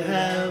beer to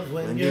have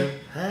when you're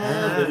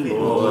having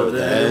more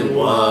than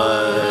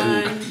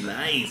one."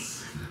 Nice.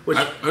 Which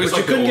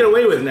you couldn't get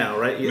away with now,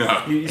 right?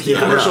 You see a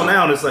commercial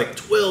now, and it's like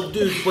 12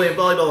 dudes playing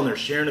volleyball, and they're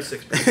sharing a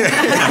six-pack.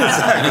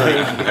 Exactly.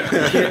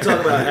 You can't talk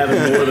about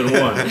having more than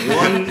one.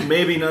 One,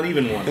 maybe not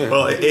even one.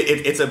 Well,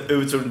 it's a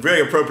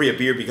very appropriate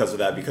beer because of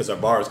that, because our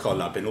bar is called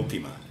La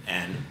Penultima.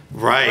 And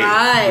Right.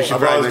 our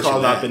bar is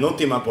called La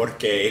Penultima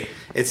porque...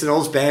 It's an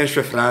old Spanish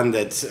refrain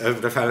that's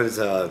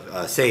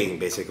a saying,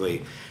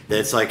 basically.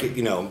 That's like,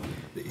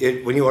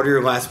 when you order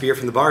your last beer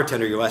from the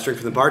bartender, your last drink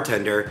from the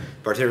bartender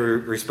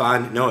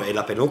respond, no, es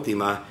la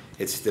penúltima.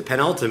 It's the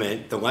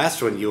penultimate. The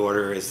last one you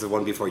order is the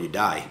one before you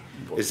die.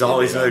 There's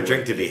always another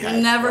drink to be had.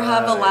 You never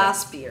have a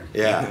last beer.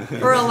 Yeah.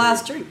 Or a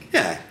last drink.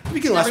 Yeah.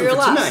 We can last one for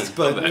tonight,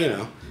 but,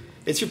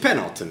 it's your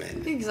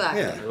penultimate.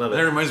 Exactly. Yeah. I love it.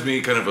 That reminds me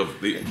kind of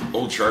the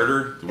old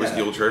charter, the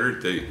whiskey old charter.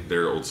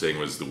 Their old saying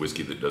was the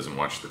whiskey that doesn't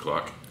watch the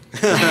clock.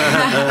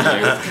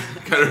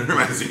 Kind of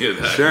reminds me of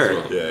that. Sure.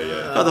 As well.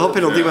 Yeah. The whole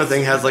Penultima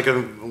thing has like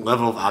a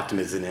level of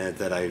optimism in it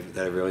that I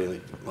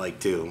really like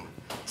too.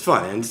 It's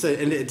fun and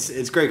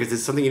it's great because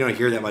it's something you don't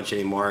hear that much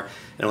anymore.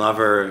 And a lot of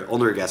our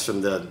older guests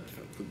from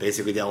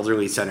basically the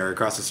elderly center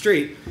across the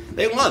street,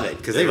 they love it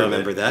because they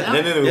remember that.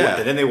 And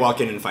then they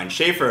walk in and find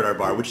Schaefer at our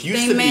bar, which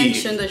used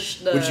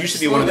to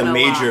be one of the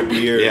major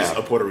beers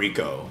of Puerto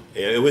Rico.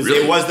 It was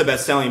the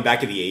best selling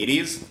back in the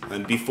 80s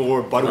and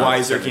before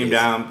Budweiser came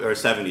down, or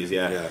 70s,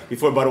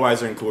 before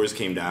Budweiser and Coors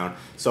came down.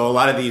 So a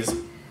lot of these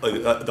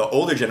the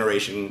older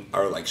generation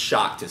are like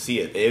shocked to see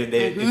it.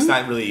 It's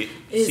not really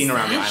seen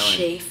around the island.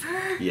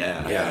 Schaefer?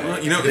 Yeah.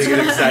 Well, they get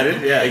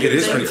excited. Yeah,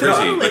 it's pretty crazy.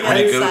 Totally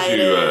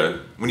Like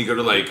when you go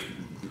to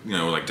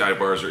like dive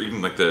bars or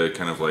even like the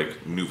kind of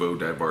like nouveau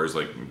dive bars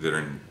like that are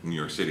in New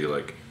York City,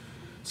 like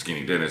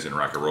Skinny Dennis and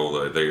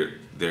Rockarola,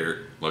 they're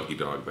Lucky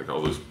Dog, like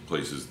all those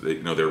places.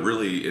 They're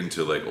really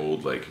into like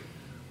old like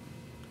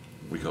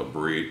we call it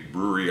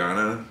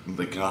breweryana,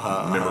 like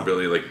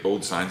memorabilia, like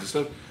old signs and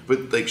stuff.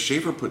 But like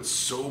Schaefer puts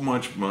so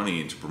much money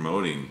into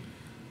promoting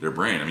their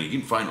brand. I mean, you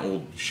can find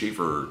old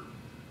Schaefer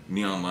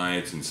neon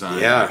lights and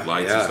signs,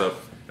 lights and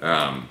stuff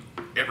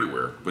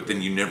everywhere. But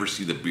then you never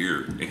see the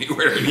beer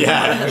anywhere anymore.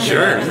 Yeah,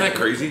 sure. Isn't that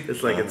crazy?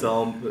 It's like it's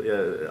all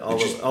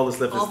that's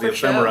left is the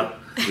ephemera.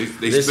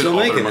 They spend all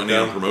their money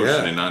on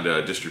promotion and not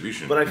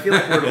distribution. But I feel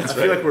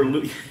like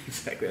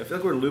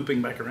we're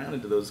looping back around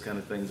into those kind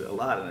of things a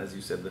lot. And as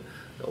you said, the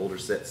older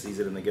set sees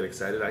it and they get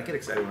excited. I get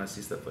excited when I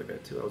see stuff like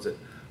that too. I was at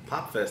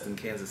Pop Fest in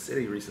Kansas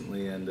City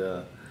recently, and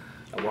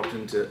I walked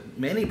into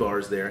many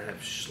bars there have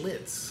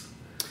Schlitz.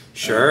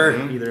 Sure.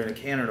 Either in a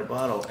can or in a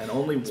bottle, and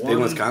only it's big in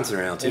Wisconsin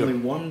right now too. Only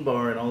one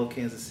bar in all of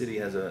Kansas City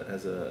has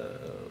a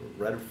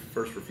right of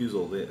first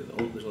refusal. There's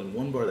only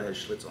one bar that has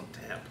Schlitz on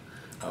tap.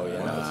 Oh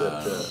yeah.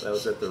 That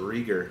was at the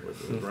Rieger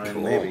with Brian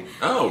Cool. Mabey.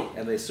 Oh.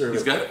 And they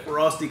serve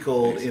frosty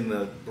cold in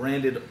the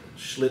branded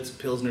Schlitz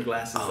Pilsner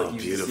glasses like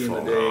you used to see in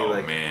the day.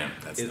 Oh man,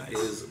 that's nice. It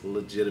is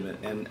legitimate,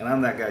 and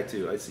I'm that guy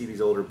too. I see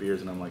these older beers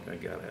and I'm like, I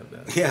gotta have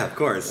that. Yeah, of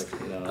course.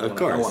 Like, of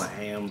course. I want a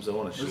Hams. I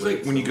want a Schlitz. It's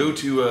like when you go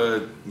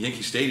to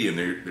Yankee Stadium,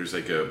 there's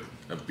like a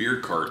beer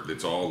cart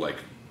that's all like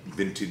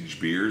vintage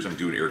beers. I'm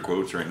doing air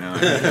quotes right now.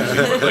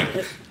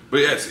 But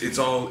yeah,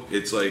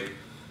 it's like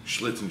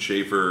Schlitz and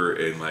Schaefer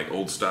and like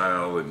old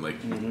style and like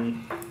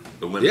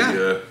Olympia.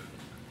 Yeah.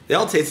 They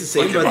all taste the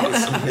same,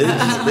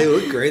 but they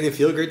look great. They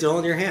feel great to hold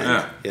in your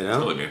hand.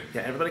 Totally.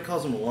 Yeah, everybody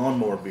calls them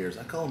lawnmower beers.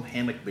 I call them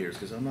hammock beers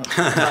because I'm not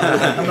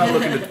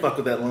looking to fuck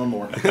with that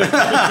lawnmower.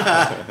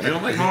 You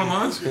don't like mowing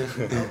lawns?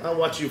 I'll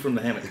watch you from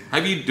the hammock.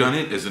 Have you done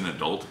it as an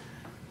adult?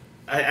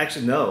 I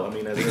actually no. I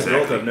mean, as an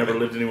adult, I've never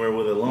lived anywhere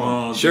with a lawn.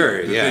 Well,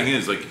 the thing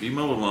is, like, if you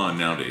mow a lawn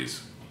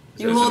nowadays,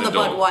 you hold the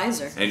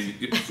Budweiser, and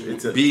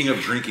it's being of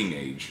drinking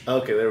age.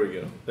 Okay, there we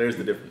go. There's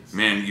the difference.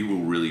 Man, you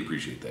will really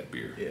appreciate that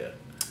beer. Yeah.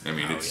 I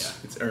mean,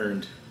 it's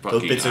earned.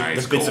 Those bits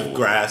of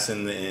grass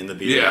in the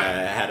beer.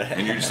 Yeah.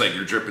 And you're just like,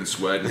 you're dripping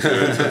sweat, and so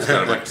it's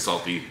kind of like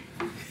salty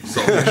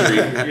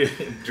Sultry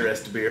Street.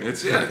 Dressed beer.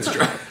 It's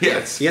dry.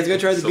 Yes. You have to go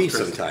try the beach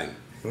sometime.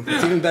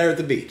 It's even better at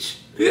the beach.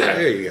 Yeah.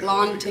 There you go.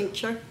 Lawn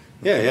tincture.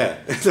 Yeah.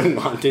 Some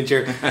lawn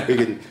tincture. We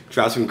can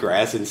drop some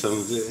grass and some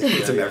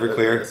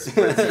Everclear.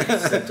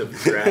 Scent of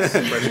grass.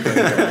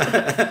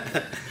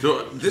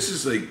 So this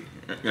is like,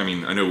 I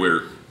mean, I know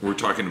we're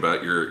talking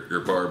about your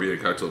bar being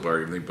a cocktail bar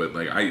and everything, but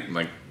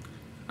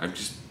I'm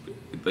just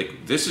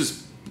like, this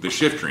is the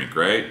shift drink,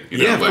 right?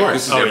 Of course.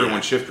 This is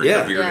everyone's shift drink.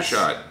 Yeah. If you're in a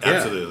shot,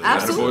 Absolutely.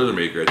 Not a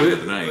Boilermaker at the end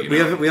of the night.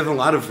 We have a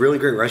lot of really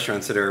great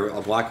restaurants that are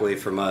a block away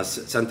from us.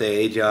 Santa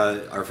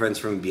Aja, our friends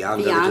from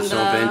Beyonda just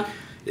opened.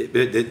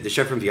 The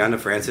chef from Beyonda,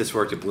 Francis,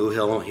 worked at Blue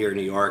Hill here in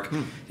New York.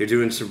 They're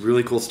doing some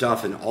really cool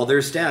stuff, and all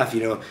their staff,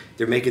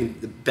 they're making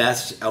the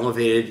best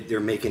elevated.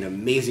 They're making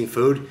amazing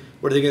food.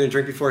 What are they going to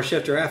drink before a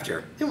shift or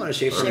after? They want to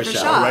shave from a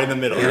shot. Right in the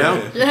middle.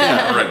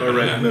 Yeah,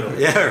 right in the middle.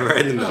 Yeah,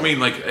 right in the middle. I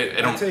mean,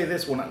 I'll tell you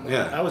this: when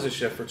I was a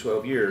chef for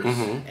 12 years,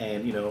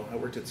 and I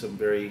worked at some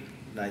very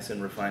nice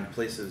and refined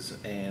places,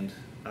 and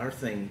our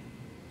thing,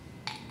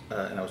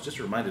 and I was just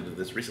reminded of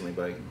this recently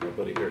by my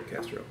buddy Eric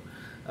Castro.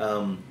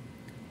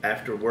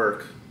 After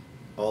work,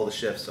 all the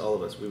chefs, all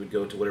of us, we would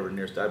go to whatever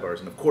nearest dive bars,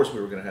 and of course we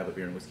were going to have a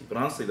beer and whiskey. But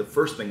honestly, the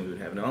first thing we would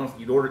have, and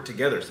honestly, you'd order it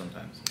together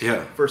sometimes.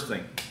 Yeah. First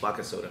thing,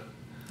 vodka soda.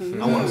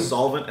 I want a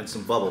solvent and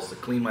some bubbles to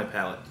clean my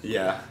palate.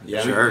 Yeah.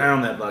 Sure. We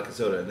pound that vodka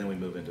soda, and then we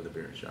move into the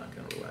beer and shot,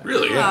 kind of relax.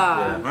 Really?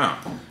 Yeah. Wow.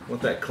 I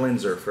want that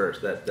cleanser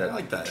first. That I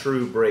like that.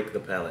 true break the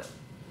palate,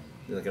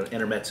 like an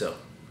intermezzo.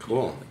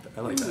 Cool. I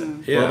like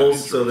that. Yeah.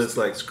 Bubbles, so that's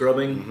like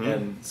scrubbing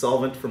and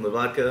solvent from the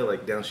vodka,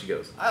 like down she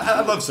goes.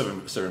 I love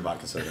serving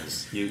vodka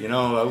sodas. We've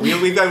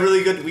got a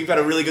really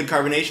good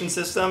carbonation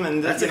system,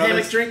 and That's a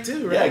hammock drink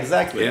too, right? Yeah,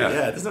 exactly. Yeah.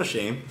 There's no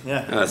shame.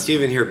 Yeah.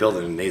 Steven here built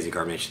an amazing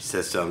carbonation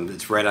system.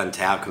 It's right on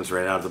tap, comes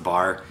right out of the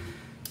bar.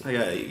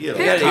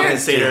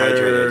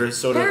 Condensator,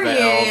 soda valve,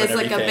 Perrier and is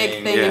like a big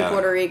everything. thing in Yeah.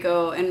 Puerto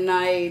Rico, and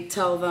I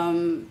tell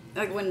them,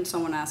 like when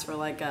someone asks for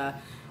like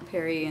a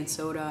Perrier and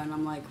soda, and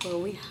I'm like,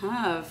 well, we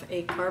have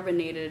a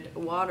carbonated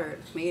water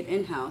made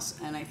in-house,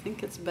 and I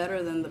think it's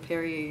better than the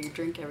Perrier you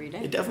drink every day.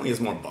 It definitely has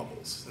more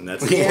bubbles, and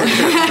that's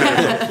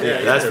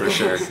That's for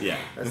sure. Yeah.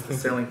 That's the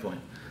selling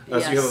point. So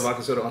you have a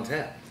vodka soda on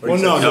tap? Well,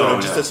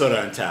 no, just a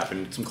soda on tap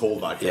and some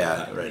cold vodka.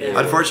 Yeah. Right.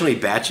 Unfortunately,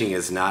 batching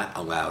is not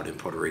allowed in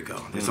Puerto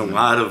Rico. There's a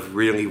lot of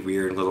really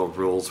weird little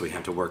rules we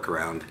have to work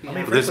around. I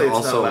mean, But there's frankly,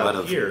 it's also not a lot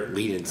allowed of here.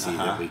 leniency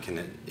that we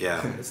can.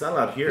 Yeah. It's not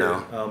allowed here,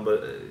 No.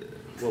 but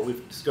what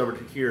we've discovered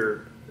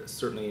here,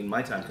 certainly in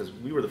my time, because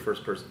we were the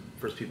first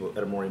people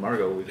at Amore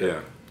Margo. We've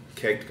had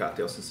kegged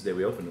cocktails since the day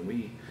we opened, and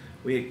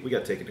we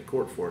got taken to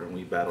court for it, and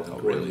we battled in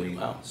court, and we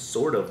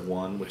sort of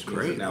won, which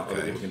means that now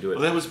other people can do it.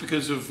 Well, that was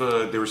because of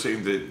they were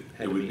saying that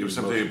it was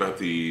something about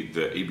the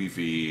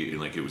ABV, and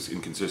like it was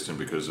inconsistent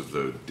because of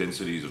the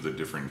densities of the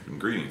different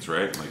ingredients,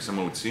 right? Like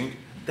someone would sink.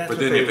 But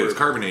then if it's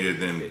carbonated,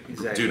 then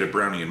due to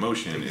Brownian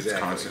motion, it's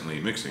constantly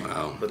mixing.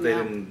 Wow. But they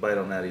didn't bite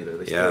on that either.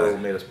 They still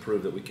made us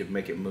prove that we could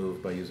make it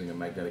move by using a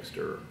magnetic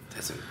stirrer.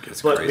 That's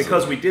but crazy.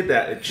 because we did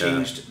that, it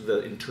changed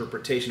the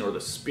interpretation or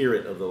the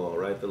spirit of the law,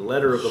 right? The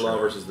letter of the law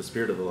versus the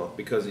spirit of the law.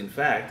 Because in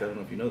fact, I don't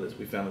know if you know this,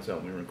 we found this out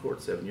when we were in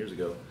court 7 years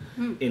ago.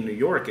 In New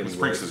York, anyway.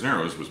 Frank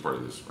Cisneros was part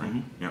of this,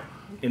 right? Yeah.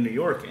 In New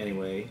York,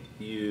 anyway,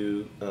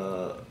 you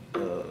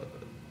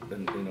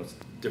and it's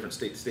different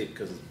state to state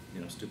because of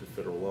stupid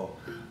federal law.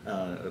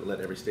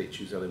 Let every state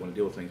choose how they want to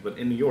deal with things. But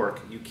in New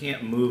York, you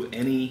can't move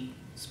any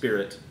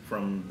spirit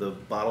from the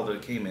bottle that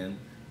it came in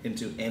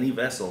into any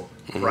vessel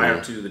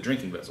prior to the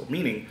drinking vessel.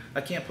 Meaning,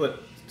 I can't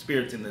put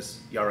spirits in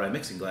this Yari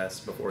mixing glass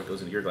before it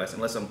goes into your glass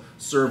unless I'm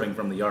serving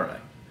from the Yari.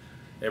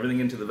 Everything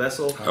into the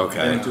vessel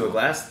and into a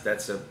glass,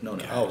 that's a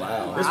no-no. Oh,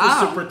 wow. This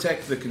was to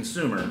protect the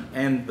consumer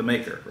and the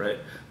maker, right?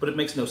 But it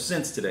makes no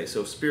sense today.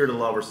 So spirit of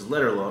the law versus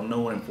letter of the law, no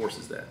one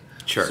enforces that.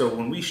 Sure. So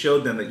when we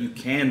showed them that you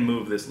can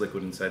move this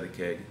liquid inside the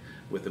keg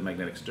with the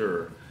magnetic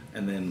stirrer,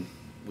 and then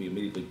we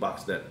immediately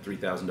boxed that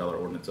 $3,000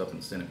 ordinance up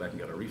and sent it back and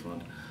got a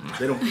refund.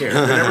 They don't care.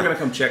 They're never going to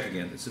come check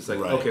again. It's just like,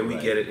 okay, we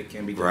get it. It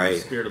can be done. Right.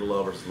 Spirit of the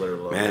law versus letter of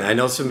the law. Man, I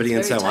know somebody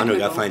in San Juan who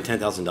got fined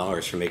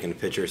 $10,000 for making a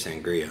pitcher of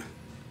sangria.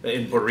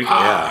 In Puerto Rico?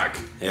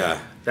 Yeah.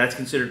 That's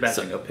considered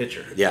batching, a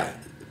pitcher. Yeah.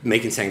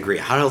 Making sangria.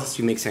 How else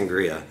do you make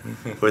sangria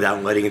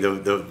without letting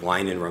the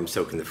wine and rum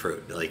soak in the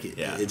fruit? Like,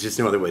 it's just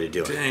no other way to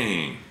do it.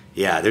 Dang.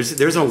 Yeah,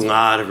 there's a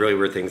lot of really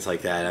weird things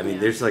like that. I mean,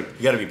 there's like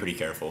you got to be pretty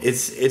careful.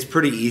 It's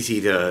pretty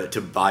easy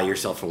to buy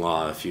yourself a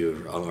law if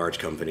you're a large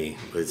company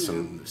with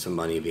some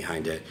money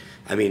behind it.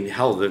 I mean,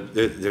 hell,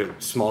 the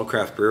small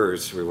craft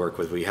brewers we work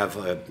with, we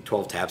have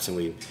 12 taps, and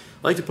we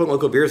like to put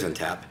local beers on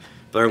tap.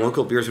 But our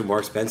local beers are more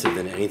expensive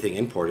than anything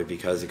imported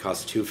because it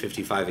costs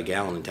 $2.55 a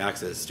gallon in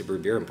taxes to brew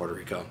beer in Puerto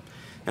Rico.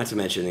 Not to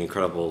mention the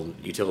incredible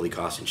utility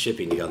cost and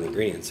shipping to get all the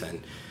ingredients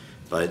in.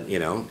 But,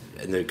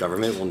 and the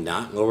government will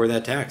not lower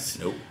that tax.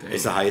 Nope.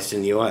 It's the highest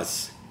in the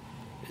U.S.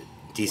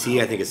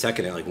 DC, I think, is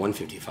second at like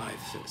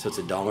 $1.55. So it's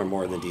 $1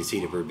 more than DC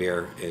to brew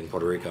beer in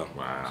Puerto Rico.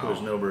 Wow. So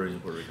there's no breweries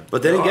in Puerto Rico.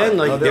 But then again,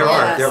 like there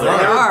are.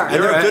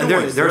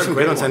 There are some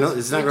good ones. I know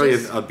it's not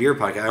really a beer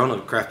podcast. I own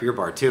a craft beer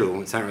bar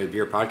too. It's not really a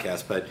beer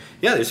podcast, but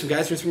yeah, there's some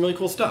guys doing some really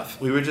cool stuff.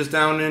 We were just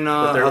down in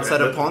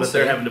outside of Ponce. But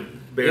they're having to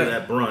bear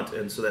that brunt,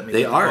 and so that means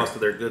the cost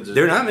of their goods is...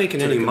 They're not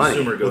making any money.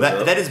 Well,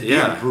 that is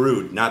beer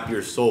brewed, not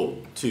beer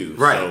sold, too.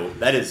 Right. So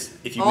that is,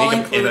 if you All make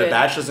if a included.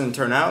 batch doesn't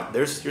turn out,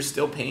 you're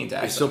still paying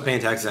tax. You're still paying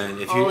tax on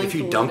it. If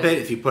you dump it,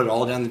 if you put it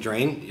all down the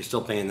drain, you're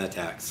still paying that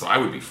tax. So I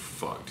would be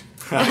fucked.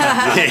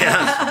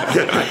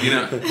 Yeah. You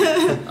know,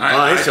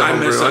 I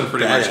mess up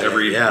pretty much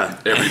every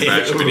batch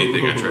of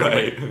anything I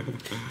try to make.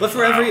 But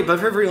for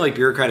every like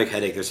bureaucratic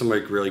headache, there's some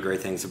like really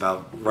great things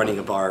about running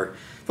a bar.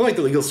 From like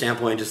the legal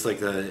standpoint, just like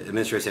the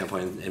administrative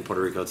standpoint in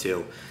Puerto Rico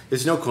too.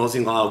 There's no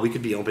closing law. We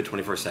could be open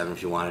 24/7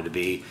 if you wanted to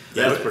be.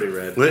 Yeah, that's pretty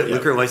rad.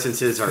 Liquor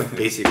licenses are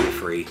basically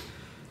free,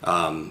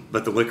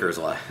 but the liquor is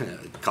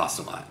it costs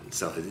a lot.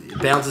 So it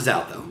balances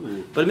out though.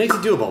 But it makes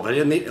it doable. But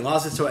it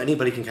allows it so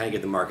anybody can kind of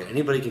get the market.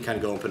 Anybody can kind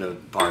of go open a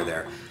bar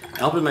there.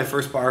 I opened my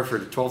first bar for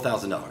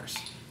 $12,000.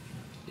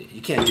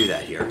 You can't do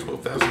that here.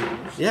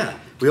 $12,000? Yeah,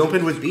 we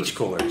opened with beach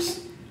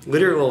coolers,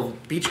 literal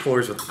beach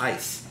coolers with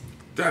ice.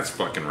 That's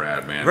fucking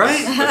rad, man.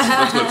 Right?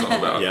 That's what it's all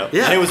about. Yeah.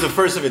 Yeah. And it was the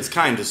first of its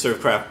kind to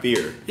serve craft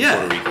beer in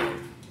Puerto Rico.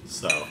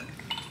 So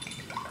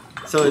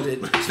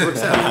it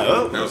works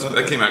out.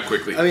 That came out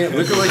quickly. I mean,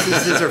 liquor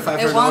licenses are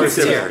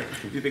 $500 a year.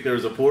 Do you think there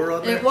was a pour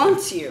on there? It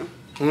wants you.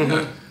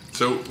 Mm-hmm.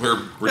 So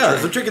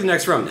we're drinking the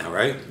next rum now,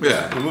 right?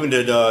 Yeah. We're moving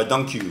to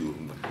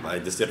Donku by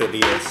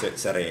Distillería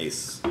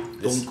Ceres.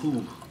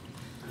 Donku.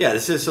 Yeah,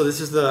 this is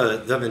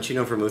the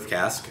Mancino vermouth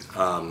cask.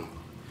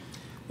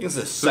 I think it's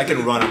the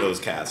second run of those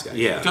casks.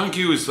 Actually. Yeah. Don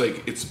Q is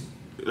like, it's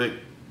like,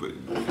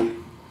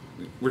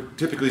 we're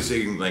typically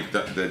saying like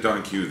the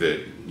Don Q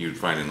that you'd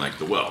find in like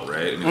the well,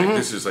 right? I mean, like,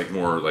 this is like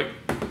more like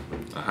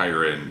a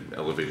higher end,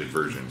 elevated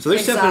version. So they're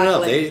stepping it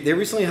up. They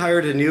recently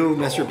hired a new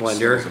master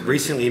blender.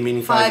 Recently,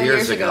 meaning 5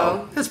 years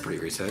ago. That's pretty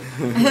recent.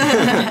 In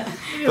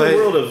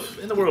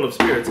the world of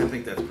spirits, I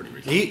think that's pretty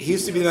recent. He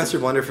used to be the master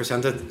blender for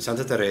Santa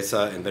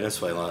Teresa in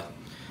Venezuela.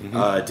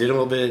 Mm-hmm. Did a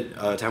little bit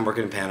time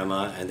working in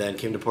Panama, and then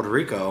came to Puerto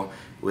Rico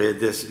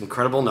with this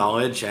incredible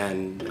knowledge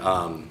and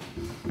a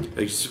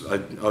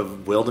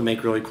will to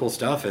make really cool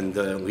stuff. And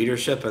the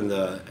leadership and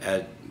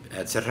at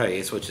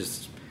Ceres, which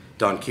is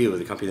Don Q,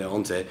 the company that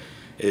owns it,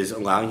 is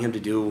allowing him to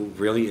do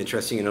really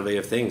interesting,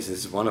 innovative things.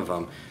 This is one of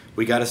them.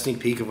 We got a sneak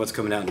peek of what's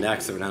coming out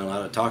next that we're not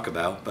allowed to talk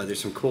about, but there's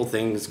some cool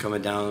things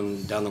coming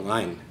down the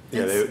line.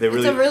 Yeah,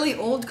 it's a really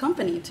old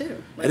company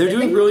too. And they're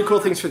doing really cool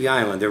things for the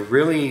island. They're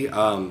really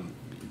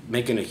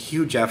making a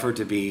huge effort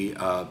to be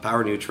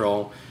power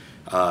neutral.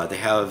 They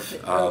have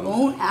their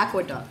own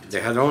aqueduct.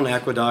 They have their own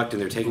aqueduct,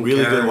 and they're taking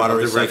really care good water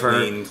of the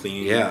recycling, river.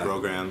 cleaning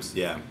programs.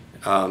 Yeah,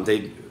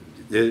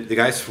 the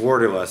guy swore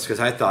to us because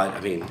I thought,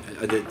 I mean,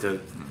 the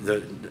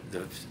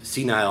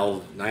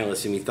senile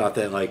nihilist in me thought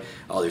that like,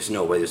 oh, there's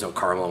no way, there's no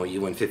Carmel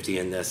UN50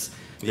 in this.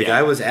 The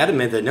guy was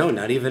adamant that no,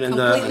 not even in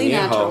completely the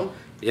Añejo. natural.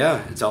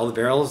 Yeah, it's all the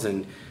barrels,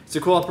 and it's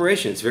a cool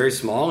operation. It's very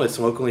small. It's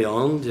locally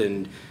owned,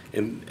 and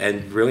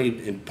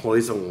really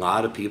employs a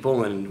lot of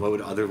people in what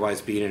would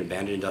otherwise be an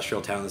abandoned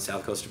industrial town on the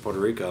south coast of Puerto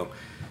Rico.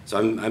 So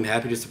I'm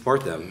happy to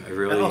support them.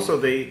 And also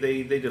they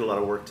did a lot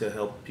of work to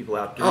help people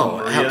out during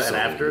Maria and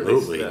after.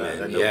 Absolutely,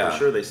 I know for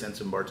sure they sent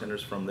some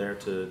bartenders from there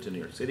to New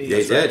York City.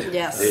 They did. Right.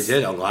 Yes. They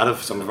did.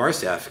 Some of our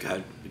staff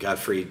got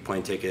free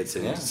plane tickets,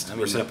 and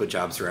we're set up with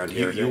jobs around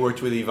here. You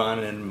worked with Yvonne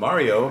and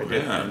Mario,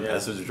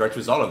 as a direct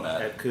result of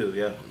that. At Coup,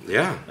 yeah.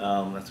 Yeah.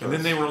 That's and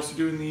then they were also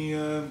doing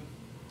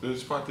the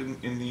spot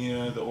in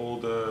the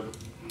old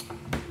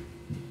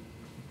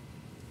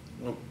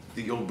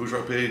the old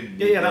bourgeois pig.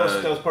 Yeah,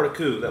 that was part of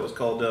Coup. That was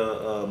called. It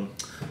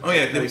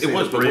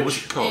was. But what was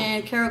it called?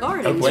 And Carroll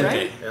Gardens,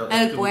 right?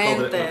 El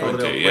Puente.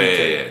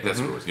 Yeah. That's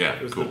what it was. Yeah,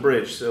 it was cool. the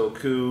bridge. So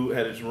Coup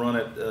had its run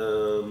at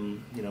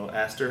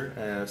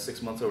Astor,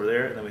 6 months over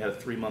there, and then we had a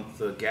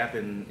 3-month gap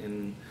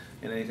in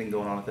anything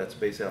going on at that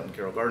space out in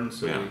Carroll Gardens.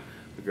 So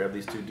we grabbed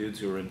these two dudes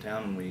who were in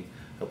town, and we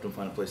helped them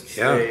find a place to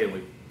stay, and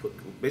we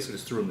basically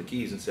just threw them the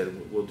keys and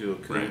said, we'll do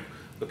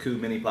a Coup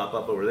mini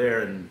pop-up over there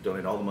and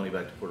donate all the money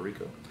back to Puerto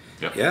Rico.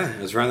 Yep. Yeah,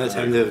 it was around that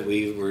time that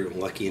we were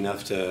lucky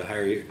enough to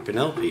hire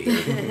Penelope.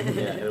 And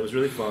it was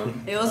really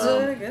fun. It was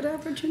a good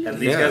opportunity. And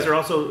these guys are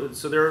also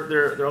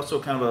they're also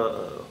kind of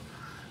a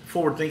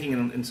forward thinking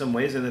in some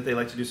ways, in that they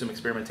like to do some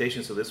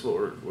experimentation. So this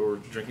what we're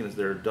drinking is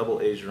their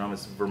double aged rum.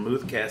 It's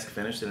vermouth cask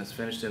finished, and it's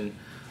finished in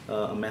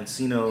a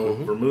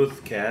Mancino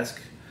vermouth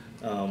cask,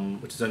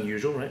 which is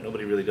unusual, right?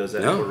 Nobody really does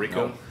that in Puerto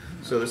Rico. No.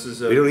 So this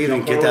is we don't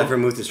even get that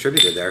vermouth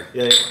distributed there.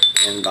 Yeah.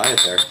 And buy it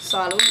there.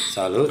 Salud.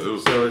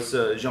 Salud. So it's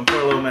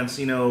Giancarlo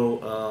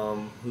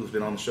Mancino, who's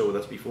been on the show with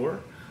us before.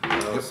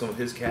 Some of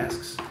his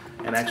casks.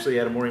 And actually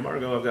at Amore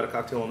Margo, I've got a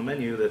cocktail on the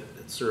menu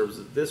that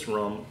serves this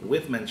rum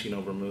with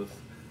Mancino vermouth,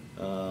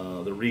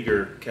 the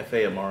Rieger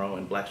Cafe Amaro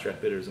and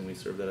Blackstrap bitters, and we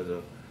serve that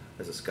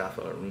as a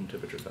Scaffa, a room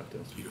temperature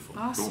cocktail. It's beautiful.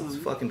 Awesome. It's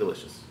fucking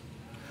delicious.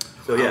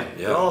 So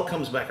it all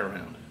comes back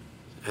around.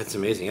 That's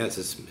amazing. Yeah, it's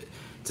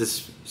a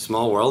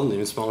small world and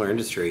even smaller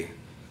industry.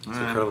 It's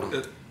incredible.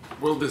 The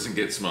world doesn't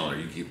get smaller.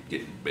 You keep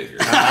getting bigger.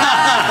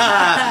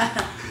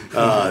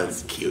 Oh,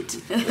 that's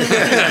cute.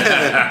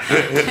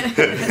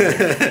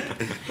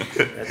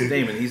 That's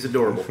Damon. He's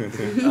adorable.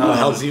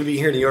 Helps you be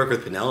here in New York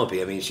with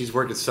Penelope. I mean, she's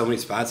worked at so many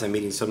spots. I'm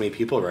meeting so many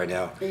people right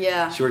now.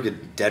 Yeah. She worked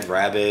at Dead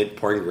Rabbit,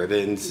 Pouring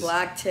Ribbons.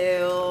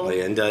 Blacktail.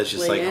 Leyenda. It's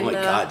just like, oh my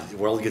God, the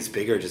world gets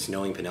bigger just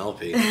knowing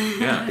Penelope.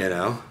 Yeah. You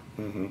know?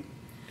 Mm-hmm.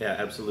 Yeah,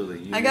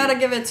 absolutely. I gotta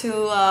give it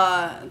to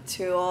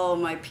all of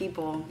my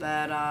people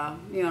that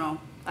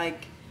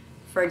like,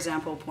 for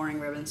example, Pouring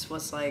Ribbons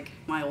was like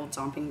my old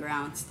stomping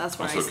grounds. That's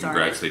where also, I started.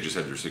 congrats! They just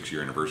had their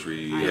 6-year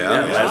anniversary.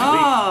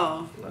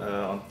 Last week.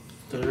 On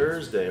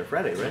Thursday or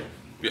Friday, right?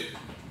 Yeah.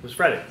 It was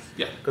Friday.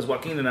 Yeah. Because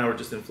Joaquin and I were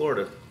just in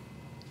Florida.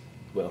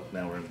 Well,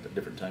 now we're in a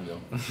different time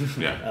zone.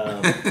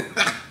 Yeah.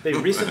 They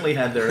recently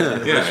had their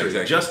anniversary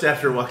exactly. just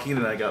after Joaquin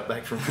and I got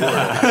back from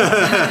Florida.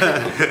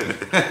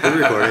 We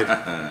recorded.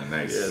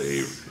 Nice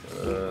save.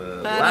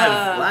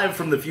 Live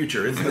from the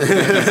future.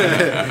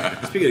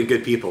 Speaking of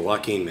good people,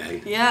 Joaquin,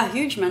 man. Yeah,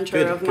 huge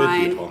mentor of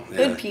mine. People. Yeah.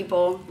 Good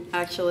people,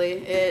 actually.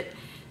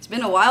 It's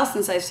been a while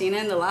since I've seen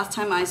him. The last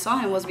time I saw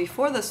him was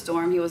before the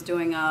storm. He was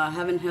doing a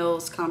Heaven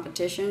Hills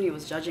competition. He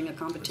was judging a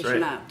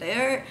competition out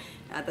there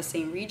at the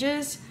St.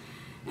 Regis.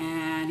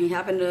 And he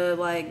happened to,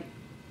 like,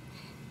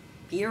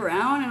 be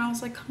around. And I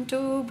was like, come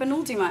to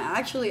Penultima.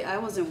 Actually, I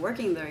wasn't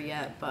working there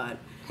yet, but...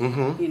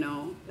 Mm-hmm. You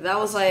know, that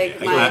was like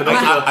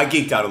I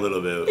geeked out a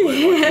little bit. Like, when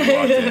you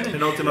walked in.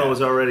 Penultima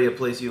was already a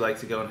place you like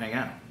to go and hang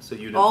out, so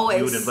you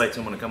would invite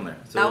someone to come there.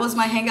 So that was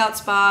my hangout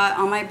spot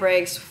on my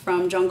breaks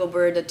from Jungle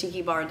Bird, the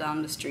tiki bar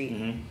down the street.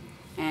 Mm-hmm.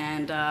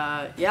 And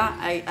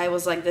I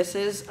was like, this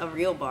is a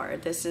real bar.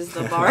 This is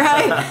the bar.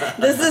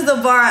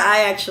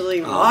 I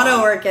actually want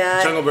to work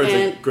at. Jungle Bird's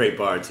a great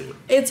bar too.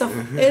 It's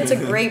a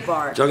great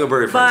bar. Jungle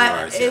Bird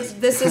friends of ours.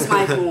 This is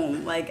my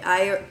home. Like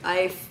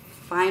I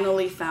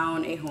finally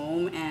found a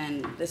home,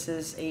 and this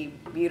is a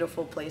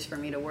beautiful place for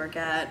me to work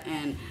at,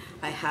 and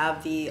I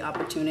have the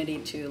opportunity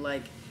to,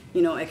 like,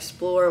 you know,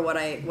 explore what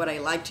I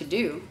like to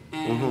do,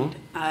 and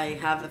I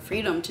have the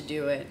freedom to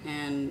do it.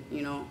 And,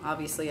 you know,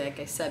 obviously, like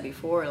I said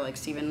before, like,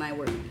 Steven and I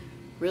work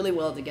really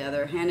well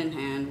together, hand in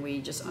hand.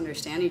 We just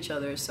understand each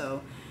other,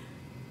 so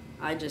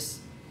I'm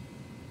just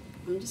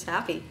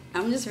happy.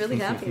 I'm just really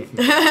happy.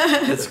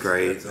 That's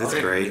great. That's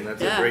great.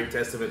 That's a great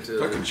testament to...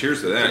 Fucking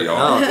cheers to that,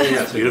 y'all. Oh,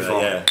 that's beautiful.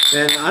 Yeah.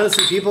 And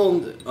honestly, people,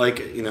 like,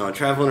 you know,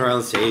 traveling around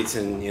the States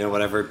and, you know,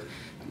 whatever,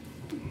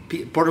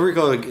 Puerto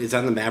Rico is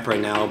on the map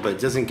right now, but it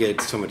doesn't get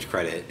so much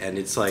credit. And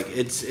it's like,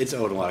 it's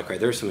owed a lot of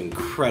credit. There's some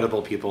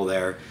incredible people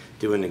there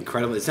doing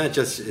incredible... It's not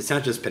just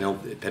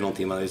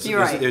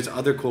Penultima. There's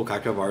other cool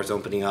cocktail bars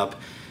opening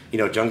up. You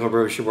know, Jungle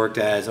Bird she worked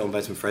at is owned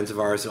by some friends of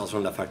ours, also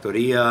in La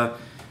Factoria,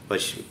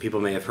 which people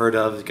may have heard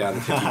of, got on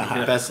the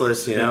 50 best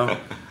list, you know.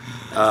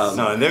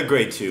 No, and they're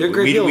great too. They're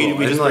great people.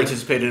 We just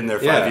participated in their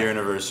 5-year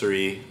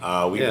anniversary.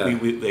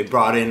 They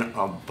brought in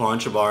a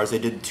bunch of bars. They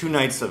did 2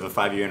 nights of a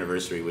 5-year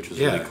anniversary, which was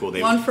really cool.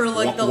 One for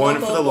like the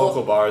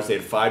local bars. They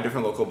had 5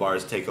 different local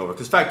bars take over.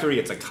 Because Factory,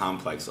 it's a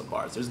complex of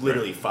bars. There's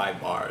literally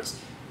 5 bars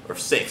or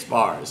 6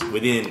 bars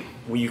within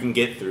where you can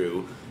get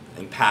through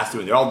and pass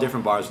through. They're all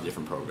different bars with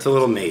different programs. It's a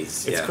little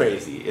maze. It's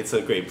crazy. It's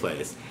a great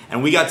place.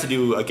 And we got to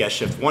do a guest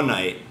shift one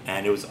night,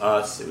 and it was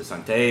us. It was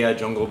Santea,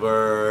 Jungle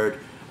Bird,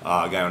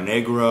 Gallo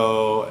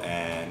Negro,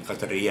 and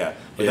Factoria.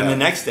 But then the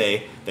next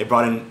day, they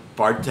brought in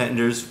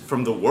bartenders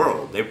from the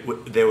world.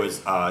 There was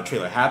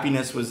Trailer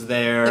Happiness was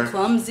there. The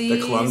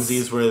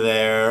Clumsies were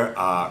there.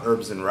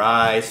 Herbs and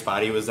Rye.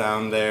 Spotty was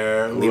down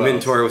there. Lee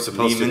Mentor was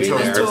supposed to be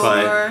there,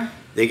 but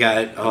they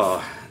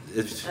got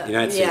it's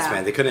United States,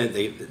 man. They couldn't.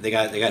 They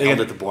got held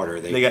at the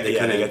border. They weren't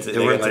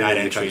denied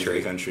letting entry to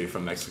the country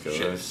from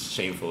Mexico.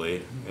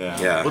 Shamefully.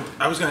 Yeah. Well,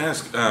 I was going to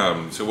ask.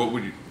 So, what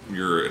would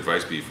your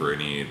advice be for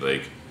any of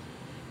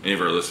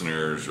our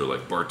listeners or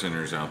like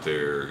bartenders out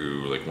there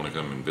who like want to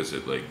come and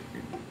visit? Like,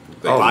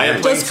 buy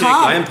a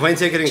plane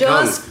ticket and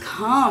come. Just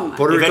come.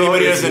 Puerto Rico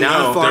is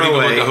not far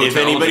away. If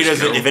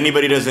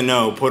anybody doesn't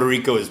know, Puerto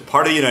Rico is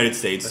part of the United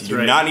States. That's you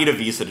do not need a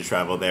visa to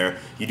travel there.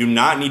 You do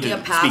not need to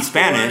speak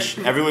Spanish.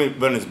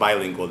 Everyone is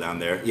bilingual down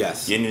there.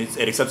 Yes.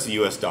 It accepts the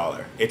U.S.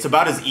 dollar. It's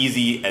about as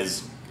easy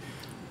as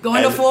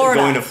Going to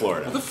Florida.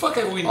 What the fuck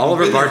have we? All of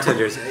our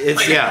bartenders.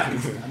 It's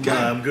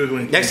I'm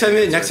googling. Next time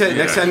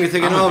you're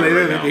thinking,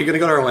 maybe you're gonna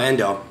go to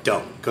Orlando.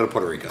 Don't go to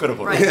Puerto Rico. Go to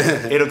Puerto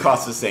Rico. It'll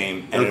cost the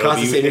same. It'll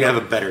cost the same. You have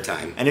a better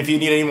time. And if you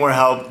need any more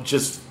help,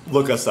 just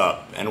look us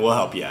up, and we'll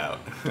help you out.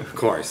 Of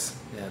course.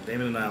 Yeah,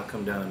 Damon and I will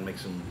come down and make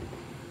some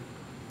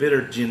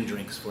bitter gin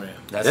drinks for you.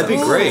 That'd be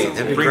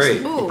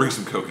great. We'll bring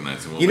some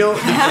coconuts.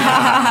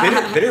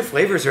 And bitter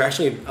flavors are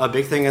actually a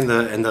big thing in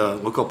the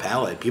local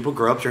palate. People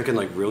grow up drinking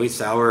like really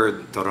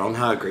sour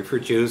toronja,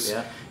 grapefruit juice,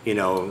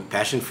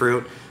 passion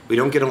fruit. We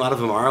don't get a lot of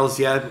amaros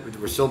yet.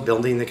 We're still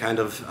building the kind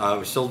of.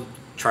 We're still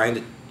trying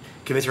to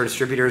convince our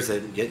distributors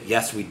that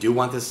yes, we do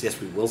want this. Yes,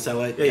 we will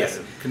sell it.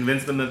 Yes,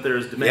 convince them that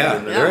there's demand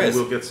and there is.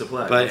 We'll get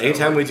supply. But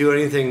anytime we do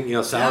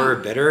anything, sour or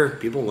bitter,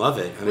 people love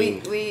it. I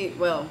mean, we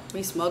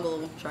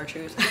smuggle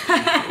chartreuse.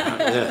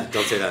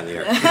 Don't say that in the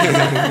air.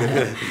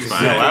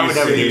 I would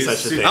never do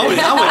such a thing.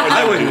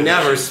 I would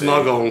never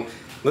smuggle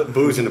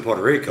booze into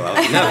Puerto Rico.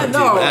 I would never do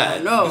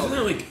that.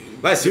 No.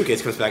 My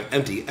suitcase comes back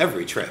empty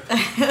every trip.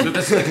 So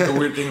that's like a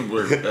weird thing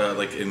where,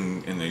 like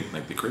in the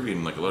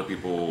Caribbean, like a lot of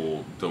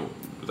people don't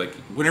like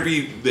whenever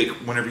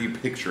you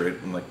picture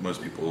it, and like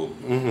most people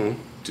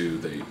do,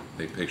 they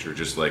picture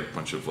just like a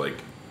bunch of like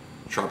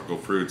tropical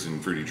fruits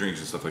and fruity drinks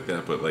and stuff like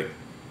that. But like,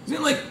 isn't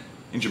it like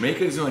in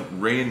Jamaica? Isn't it like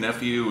Ray and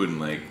Nephew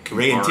and like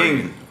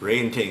Campari? Ray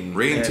and Ting.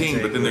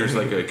 But then there's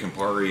like a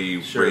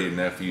Campari Ray and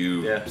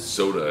Nephew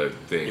soda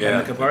thing. Yeah,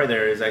 and the Campari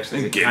there is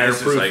actually and higher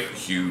Guinness proof. is like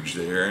huge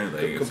there.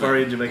 Like,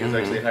 Campari in Jamaica is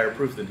actually higher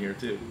proof than here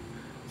too.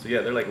 So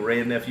yeah, they're like Ray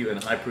and Nephew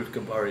and high proof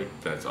Campari.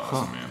 That's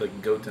awesome, man. It's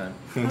like go time.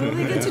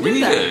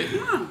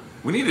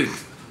 We need to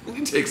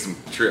take some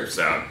trips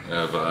out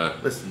of.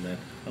 Listen, man,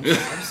 I'm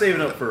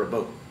saving up for a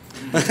boat.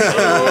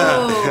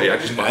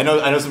 I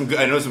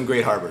know some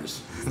great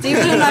harbors.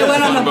 Steven and I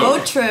went on a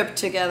boat trip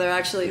together,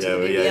 actually, to the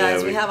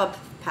BVIs. We have a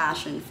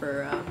passion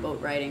for boat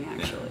riding,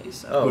 actually.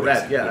 So.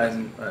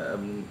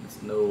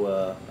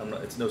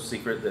 It's no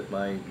secret that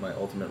my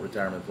ultimate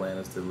retirement plan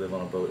is to live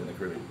on a boat in the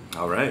Caribbean.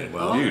 All right.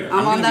 Well, dude,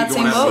 I'm on that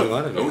same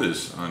boat.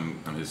 Otis on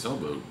his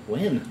sailboat.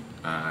 When?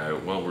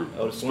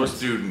 We're supposed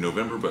to do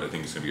November, but I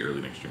think it's gonna be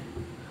early next year.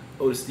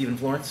 Otis Stephen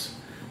Florence.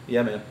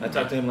 Yeah, man. I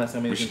talked to him last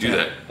time. We should do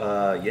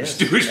that. Yes.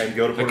 We should and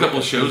go to Puerto a couple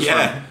Rico. shows.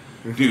 Yeah.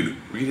 Dude,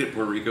 we can hit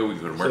Puerto Rico, we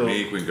can go to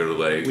Martinique, we can go to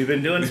like... We've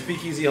been doing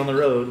Speakeasy on the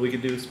road, we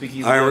could do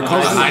Speakeasy all right, we're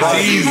closing the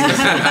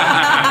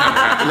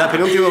La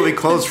Penultima will be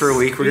closed for a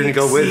week. We're going to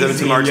go with them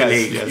to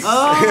Martinique. Yes.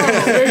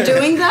 Oh, we're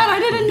doing that? I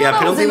didn't know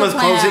that was in the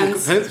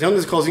plans.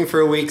 Penultima's closing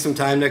for a week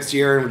sometime next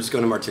year, and we're just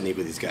going to Martinique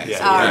with these guys.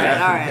 Yeah. All right.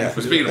 Yeah.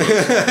 But speaking of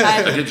books,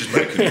 I did just buy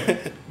a canoe.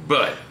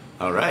 But...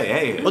 All right,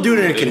 hey. We'll do it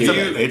in a canoe.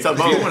 If you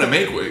want to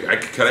make...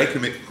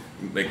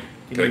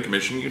 Could I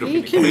commission you to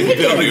He can make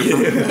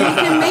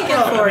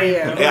it for you.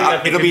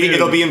 Yeah,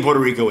 it'll be in Puerto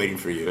Rico waiting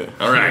for you.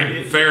 All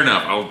right, fair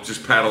enough. I'll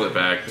just paddle it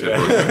back to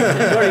Puerto Rico.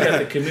 You've already got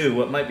the canoe.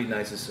 What might be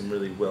nice is some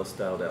really well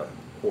styled out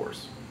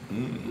oars.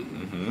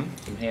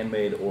 Some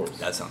handmade oars.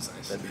 That sounds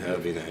nice. That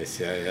would be nice.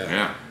 Yeah.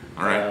 Yeah.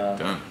 All right,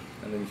 done.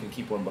 And then you can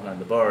keep one behind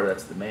the bar.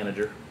 That's the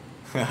manager.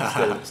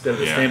 Instead of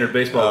the standard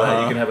baseball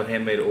bat, you can have a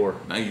handmade oar.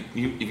 Now, have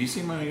you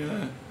seen my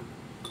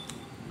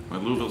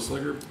Louisville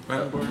Slugger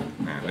behind the bar?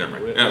 Never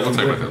mind. We'll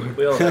talk about that later.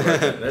 We all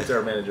have that's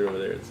our manager over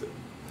there.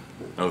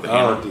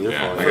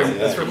 Beautiful.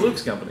 That's from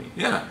Luke's company.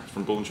 Yeah, it's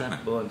from Bull in China.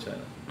 Bull in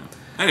China.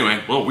 Yeah.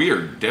 Anyway, well, we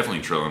are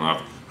definitely trailing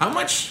off. How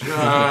much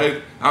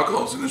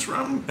alcohol's in this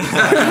rum? And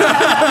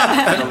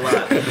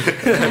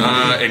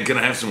can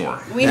I have some more?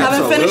 We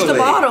haven't finished the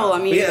bottle.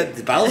 I mean,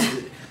 the bottle's...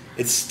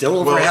 It's still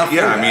over half.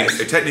 Yeah, I mean,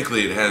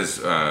 technically it has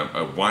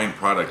a wine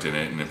product in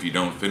it, and if you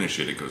don't finish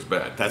it, it goes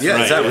bad. That's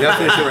right. Exactly. We got to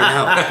finish it right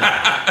now.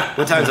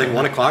 What time is it, like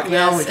 1 o'clock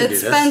now? Yes,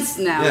 it's fenced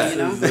now. Yeah. You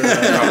know. We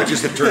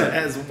just have turned. It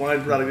has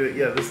wine product in it.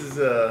 Yeah, this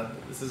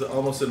is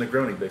almost a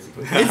Negroni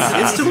basically.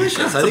 It's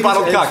delicious. It's a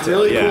bottled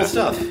cocktail. It's really cool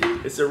stuff.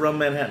 It's a rum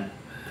Manhattan.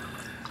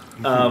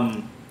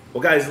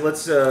 Well, guys,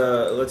 let's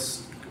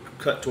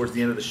cut towards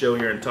the end of the show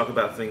here and talk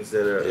about things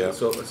that are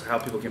so how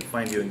people can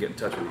find you and get in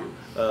touch with you.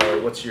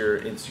 What's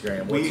your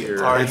Instagram?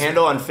 Our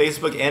handle on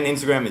Facebook and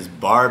Instagram is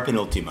Bar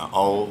Penultima.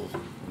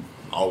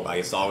 I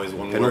guess always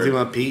one Penultima,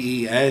 word.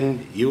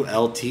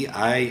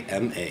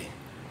 Penultima.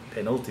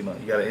 Penultima.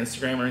 You got an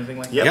Instagram or anything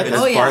like that? Yep.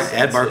 Yes.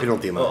 At Bar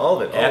Penultima. Oh,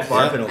 all of it. All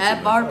Bar Penultima.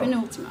 At Bar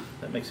Penultima.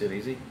 That makes it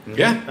easy.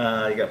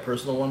 Yeah. You got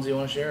personal ones you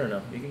want to share or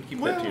no? You can keep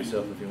that to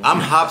yourself if you want.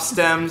 I'm Hop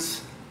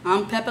Stems.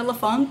 I'm Pepe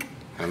LaFunk.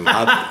 I'm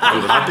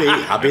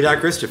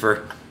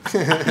Hoppy.Christopher.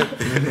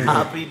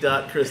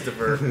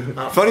 Hoppy.Christopher.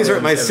 Funny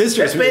story, my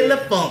sisters made me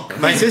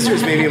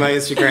my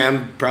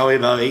Instagram probably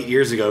about 8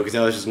 years ago because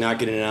I was just not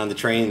getting it on the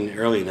train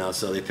early enough,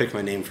 so they picked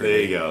my name for me.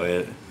 There you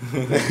go.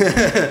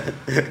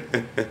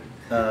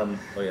 Oh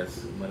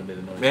yes, it might have made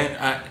a noise. Man,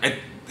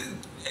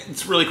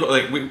 it's really cool.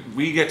 Like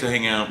we get to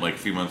hang out like a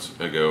few months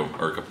ago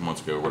or a couple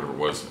months ago, whatever it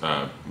was,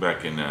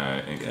 back in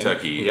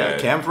Kentucky. Yeah,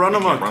 Camp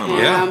Runamuck.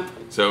 Yeah.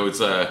 So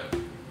it's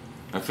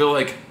I feel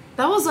like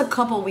that was a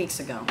couple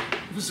weeks ago.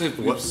 It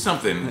was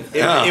something.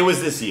 It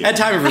was this year. At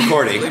time of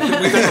recording. We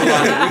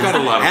got a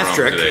lot of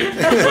asterisk today.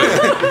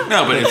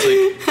 But it's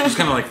like it's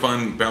kind of like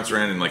fun, bounce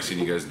around and like seeing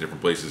you guys in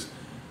different places,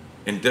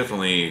 and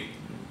definitely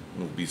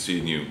we'll be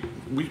seeing you.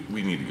 We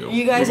need to go.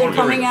 You guys are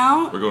coming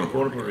out? We're going to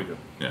Puerto Rico.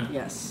 Yeah.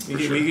 Yes.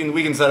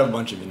 We can set up a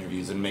bunch of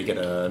interviews and make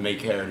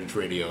Heritage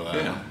Radio.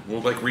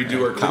 We'll like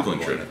redo our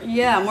Cleveland trip.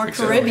 Yeah, more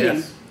Caribbean.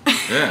 Yes.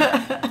 Yeah.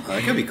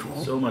 That could be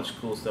cool. So much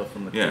cool stuff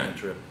from the Cleveland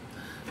trip.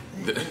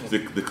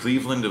 The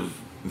Cleveland of.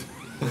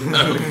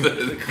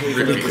 The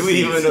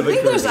Cleveland of the I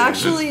think there's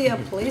actually a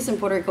place in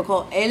Puerto Rico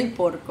called El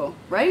Porco,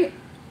 right?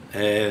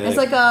 It's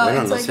like a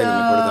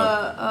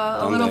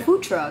little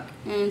food truck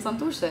in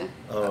Santurce.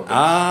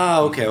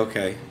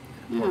 Okay.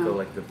 Porco,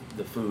 like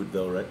the food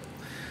though, right?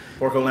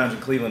 Porco Lounge in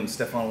Cleveland,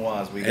 Stefan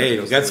Waz. We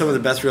got some of the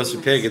best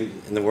roasted pig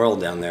in the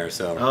world down there.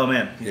 So. Oh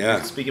man,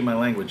 yeah. Speaking my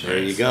language. There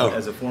you go.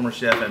 As a former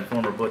chef and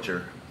former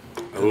butcher.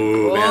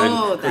 Oh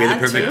man, we got the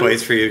perfect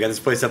place for you. Got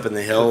this place up in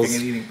the hills. Cooking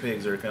and eating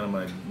pigs are kind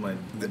of my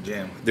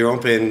jam. They're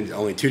open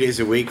only 2 days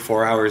a week,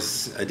 4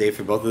 hours a day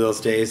for both of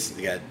those days.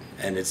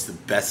 And it's the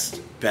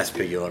best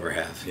pig you'll ever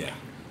have.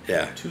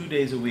 Yeah. 2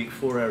 days a week,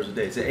 4 hours a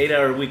day. It's an 8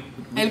 hour week.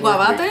 El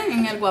Guavate?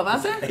 En El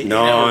Guavate?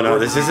 No,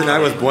 this isn't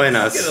Aguas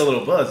Buenas. Get a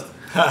little buzzed.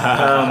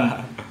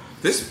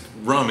 This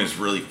rum is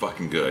really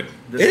fucking good.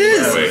 It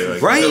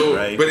is, right?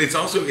 So, but it's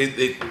also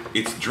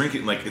it's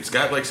drinking like it's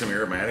got like some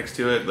aromatics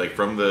to it, like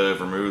from the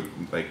vermouth,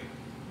 like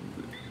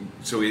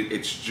so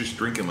it's just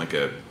drinking like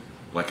a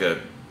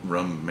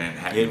rum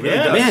Manhattan.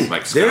 Man,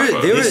 like there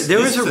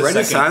is a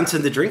renaissance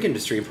in the drink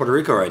industry in Puerto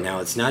Rico right now.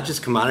 It's not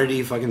just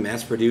commodity fucking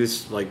mass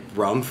produced like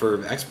rum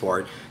for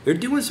export. They're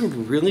doing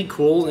some really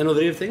cool,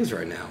 innovative things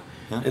right now.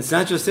 Yeah. It's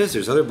not just this.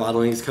 There's other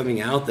bottlings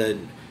coming out that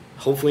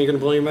hopefully you're going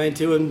to blow your mind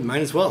too, and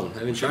mine as well. I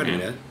haven't tried it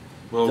yet.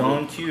 Well,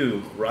 Don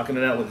Q rocking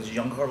it out with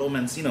Giancarlo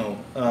Mancino.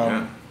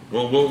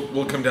 Well,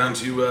 we'll come down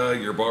to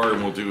your bar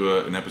and we'll do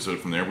an episode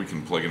from there. We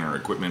can plug in our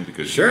equipment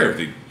because you have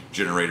the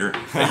generator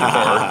at your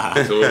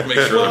bar, so we'll make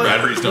sure the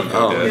batteries don't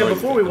go dead. Yeah,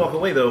 before we walk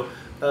away though,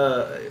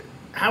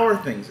 how are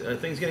things? Are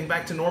things getting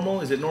back to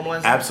normal? Is it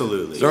normalizing?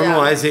 Absolutely. It's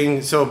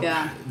normalizing. So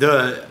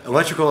the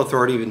Electrical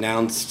Authority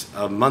announced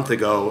a month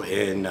ago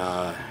in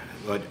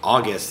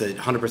August that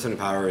 100% of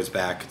power is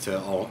back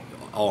to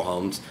all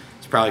homes.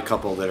 Probably a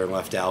couple that are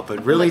left out,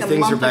 but really like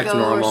things are back to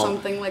normal. Or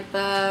something like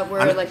that,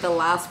 where like the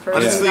last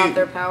person got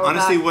their power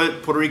honestly, back.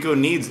 what Puerto Rico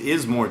needs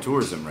is more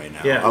tourism right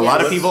now. Yeah. A lot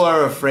of people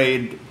are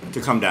afraid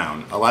to come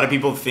down. A lot of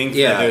people think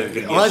that they're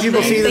going to a lot of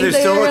people see that there's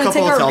still a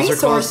couple hotels are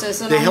closed.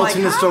 The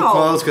Hilton is still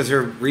closed because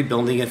they're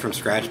rebuilding it from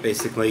scratch,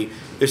 basically.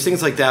 There's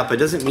things like that, but it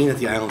doesn't mean that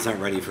the island's not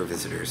ready for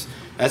visitors.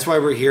 That's why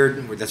we're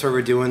here. That's why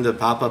we're doing the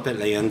pop-up at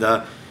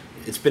Leyenda.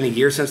 It's been a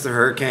year since the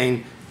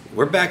hurricane.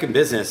 We're back in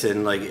business,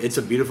 and like it's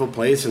a beautiful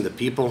place, and the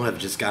people have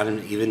just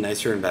gotten even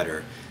nicer and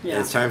better. Yeah.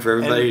 And it's time for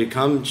everybody to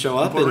come, show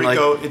up. Puerto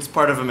Rico, it's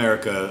part of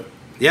America.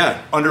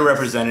 Yeah,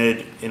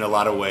 underrepresented in a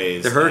lot of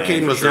ways. The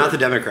hurricane was not the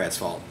Democrats'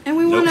 fault. And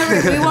we want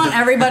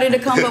everybody to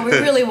come, but we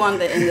really want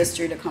the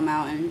industry to come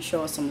out and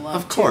show us some love.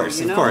 Of course,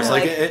 too, of course.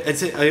 Like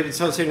it's I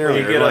was saying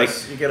earlier,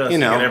 you get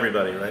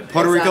everybody, right?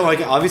 Puerto Rico,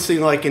 like obviously,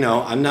 like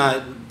I'm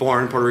not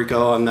born in Puerto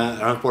Rico. I don't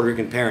have Puerto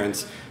Rican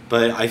parents,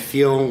 but I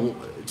feel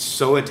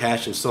so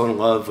attached and so in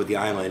love with the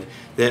island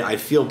that I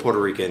feel Puerto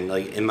Rican,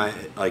 like in my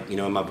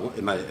in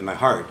my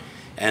heart.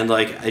 And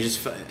like I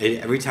just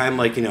every time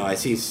I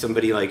see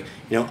somebody oh,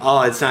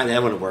 it's not,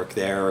 that wouldn't work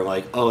there, or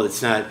like, oh,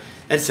 that's not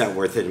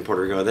worth it in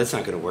Puerto Rico, that's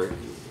not going to work.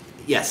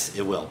 Yes,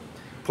 it will.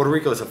 Puerto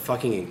Rico is a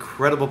fucking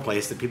incredible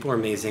place. The people are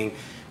amazing,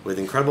 with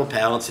incredible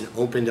palates and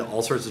open to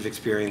all sorts of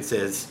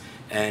experiences.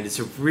 And it's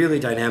a really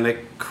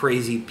dynamic,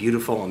 crazy,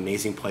 beautiful,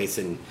 amazing place.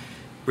 And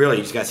really,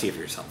 you just got to see it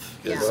for yourself.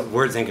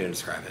 Words ain't going to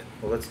describe it.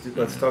 Well,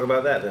 let's talk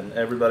about that then.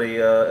 Everybody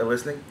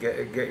listening,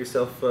 get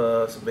yourself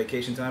some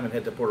vacation time and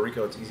head to Puerto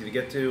Rico. It's easy to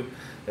get to.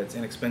 It's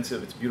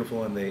inexpensive. It's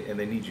beautiful, and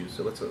they need you.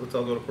 So let's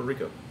all go to Puerto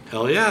Rico.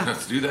 Hell yeah!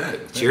 Let's do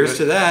that. Cheers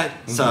to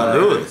that.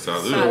 Salud.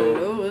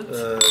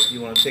 Salud.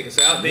 You want to take us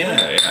out,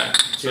 Dana? Yeah.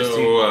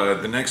 So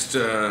the next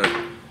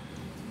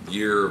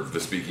year of the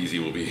Speakeasy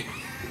will be.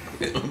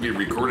 It'll be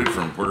recorded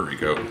from Puerto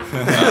Rico. We'll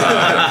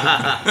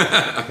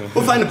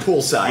find a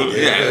poolside.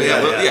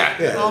 Yeah.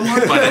 Well,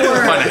 find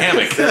a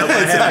hammock.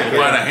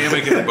 Find a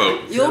hammock in the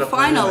boat. You'll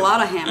find a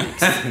lot of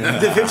hammocks.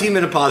 The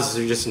 15-minute pauses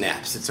are just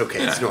naps. It's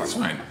okay. It's normal. It's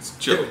fine. It's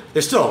chill.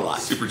 They're still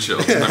alive. Super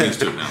chill. I'm used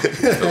to it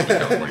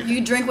now.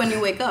 You drink when you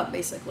wake up,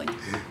 basically.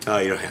 Oh,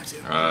 you don't have to.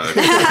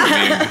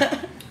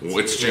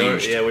 What's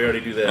changed? Yeah, we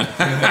already do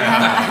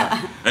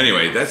that.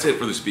 Anyway, that's it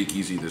for the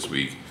Speakeasy this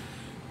week.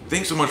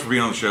 Thanks so much for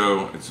being on the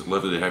show. It's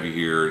lovely to have you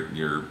here.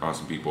 You're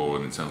awesome people,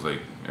 and it sounds like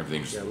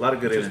everything's a lot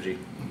of good energy.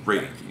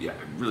 Great,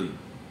 really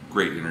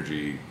great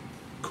energy.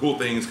 Cool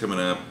things coming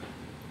up,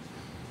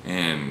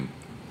 and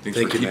thanks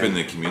for keeping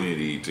the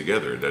community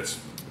together. That's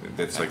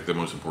like the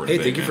most important thing.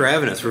 Hey, thank you for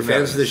having us. We're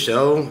fans of the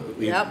show.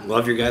 We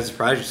love your guys'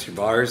 projects, your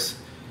bars.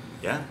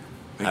 Yeah,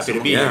 happy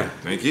to be here.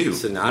 Thank you.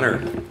 It's an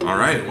honor. All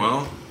right,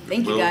 well,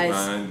 thank you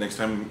guys. Next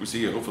time we see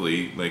you,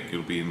 hopefully,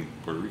 it'll be in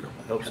Puerto Rico.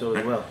 I hope so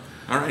as well.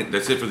 All right,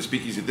 that's it for the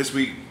Speakeasy this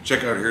week.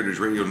 Check out Heritage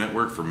Radio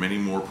Network for many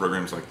more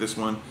programs like this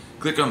one.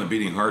 Click on the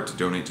beating heart to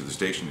donate to the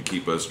station to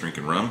keep us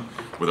drinking rum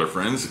with our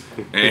friends.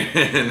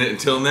 And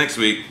until next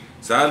week,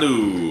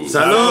 salud!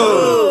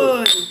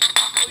 Salud!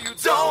 You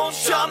don't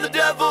shun the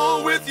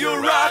devil with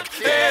your rock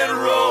and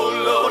roll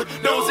load.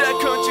 Knows that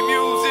country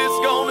music's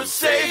gonna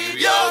save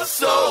your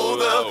soul.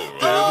 The devil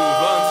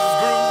runs his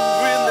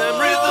groove in them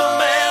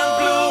rhythm and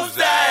blues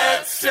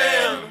that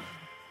sound.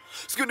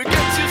 It's gonna get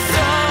you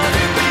some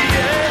in the air.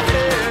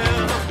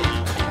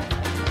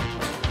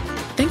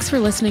 Thanks for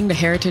listening to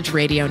Heritage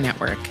Radio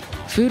Network,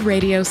 food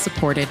radio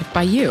supported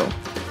by you.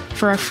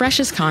 For our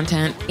freshest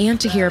content and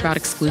to hear about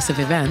exclusive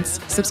events,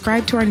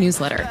 subscribe to our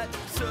newsletter.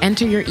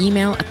 Enter your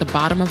email at the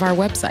bottom of our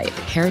website,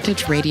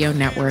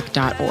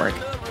 heritageradionetwork.org.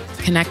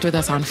 Connect with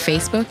us on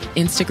Facebook,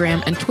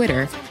 Instagram, and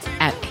Twitter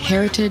at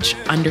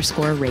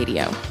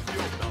heritage_radio.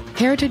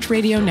 Heritage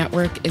Radio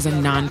Network is a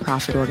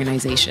nonprofit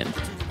organization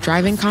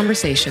driving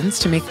conversations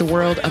to make the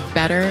world a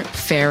better,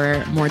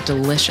 fairer, more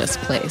delicious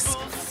place.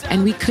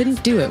 And we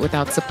couldn't do it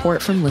without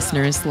support from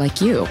listeners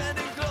like you.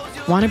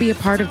 Want to be a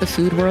part of the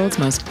food world's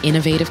most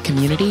innovative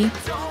community?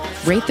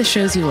 Rate the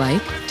shows you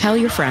like, tell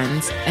your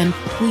friends, and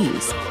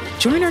please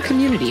join our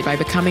community by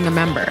becoming a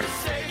member.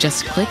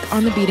 Just click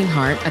on the beating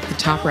heart at the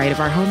top right of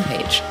our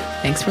homepage.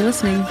 Thanks for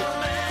listening.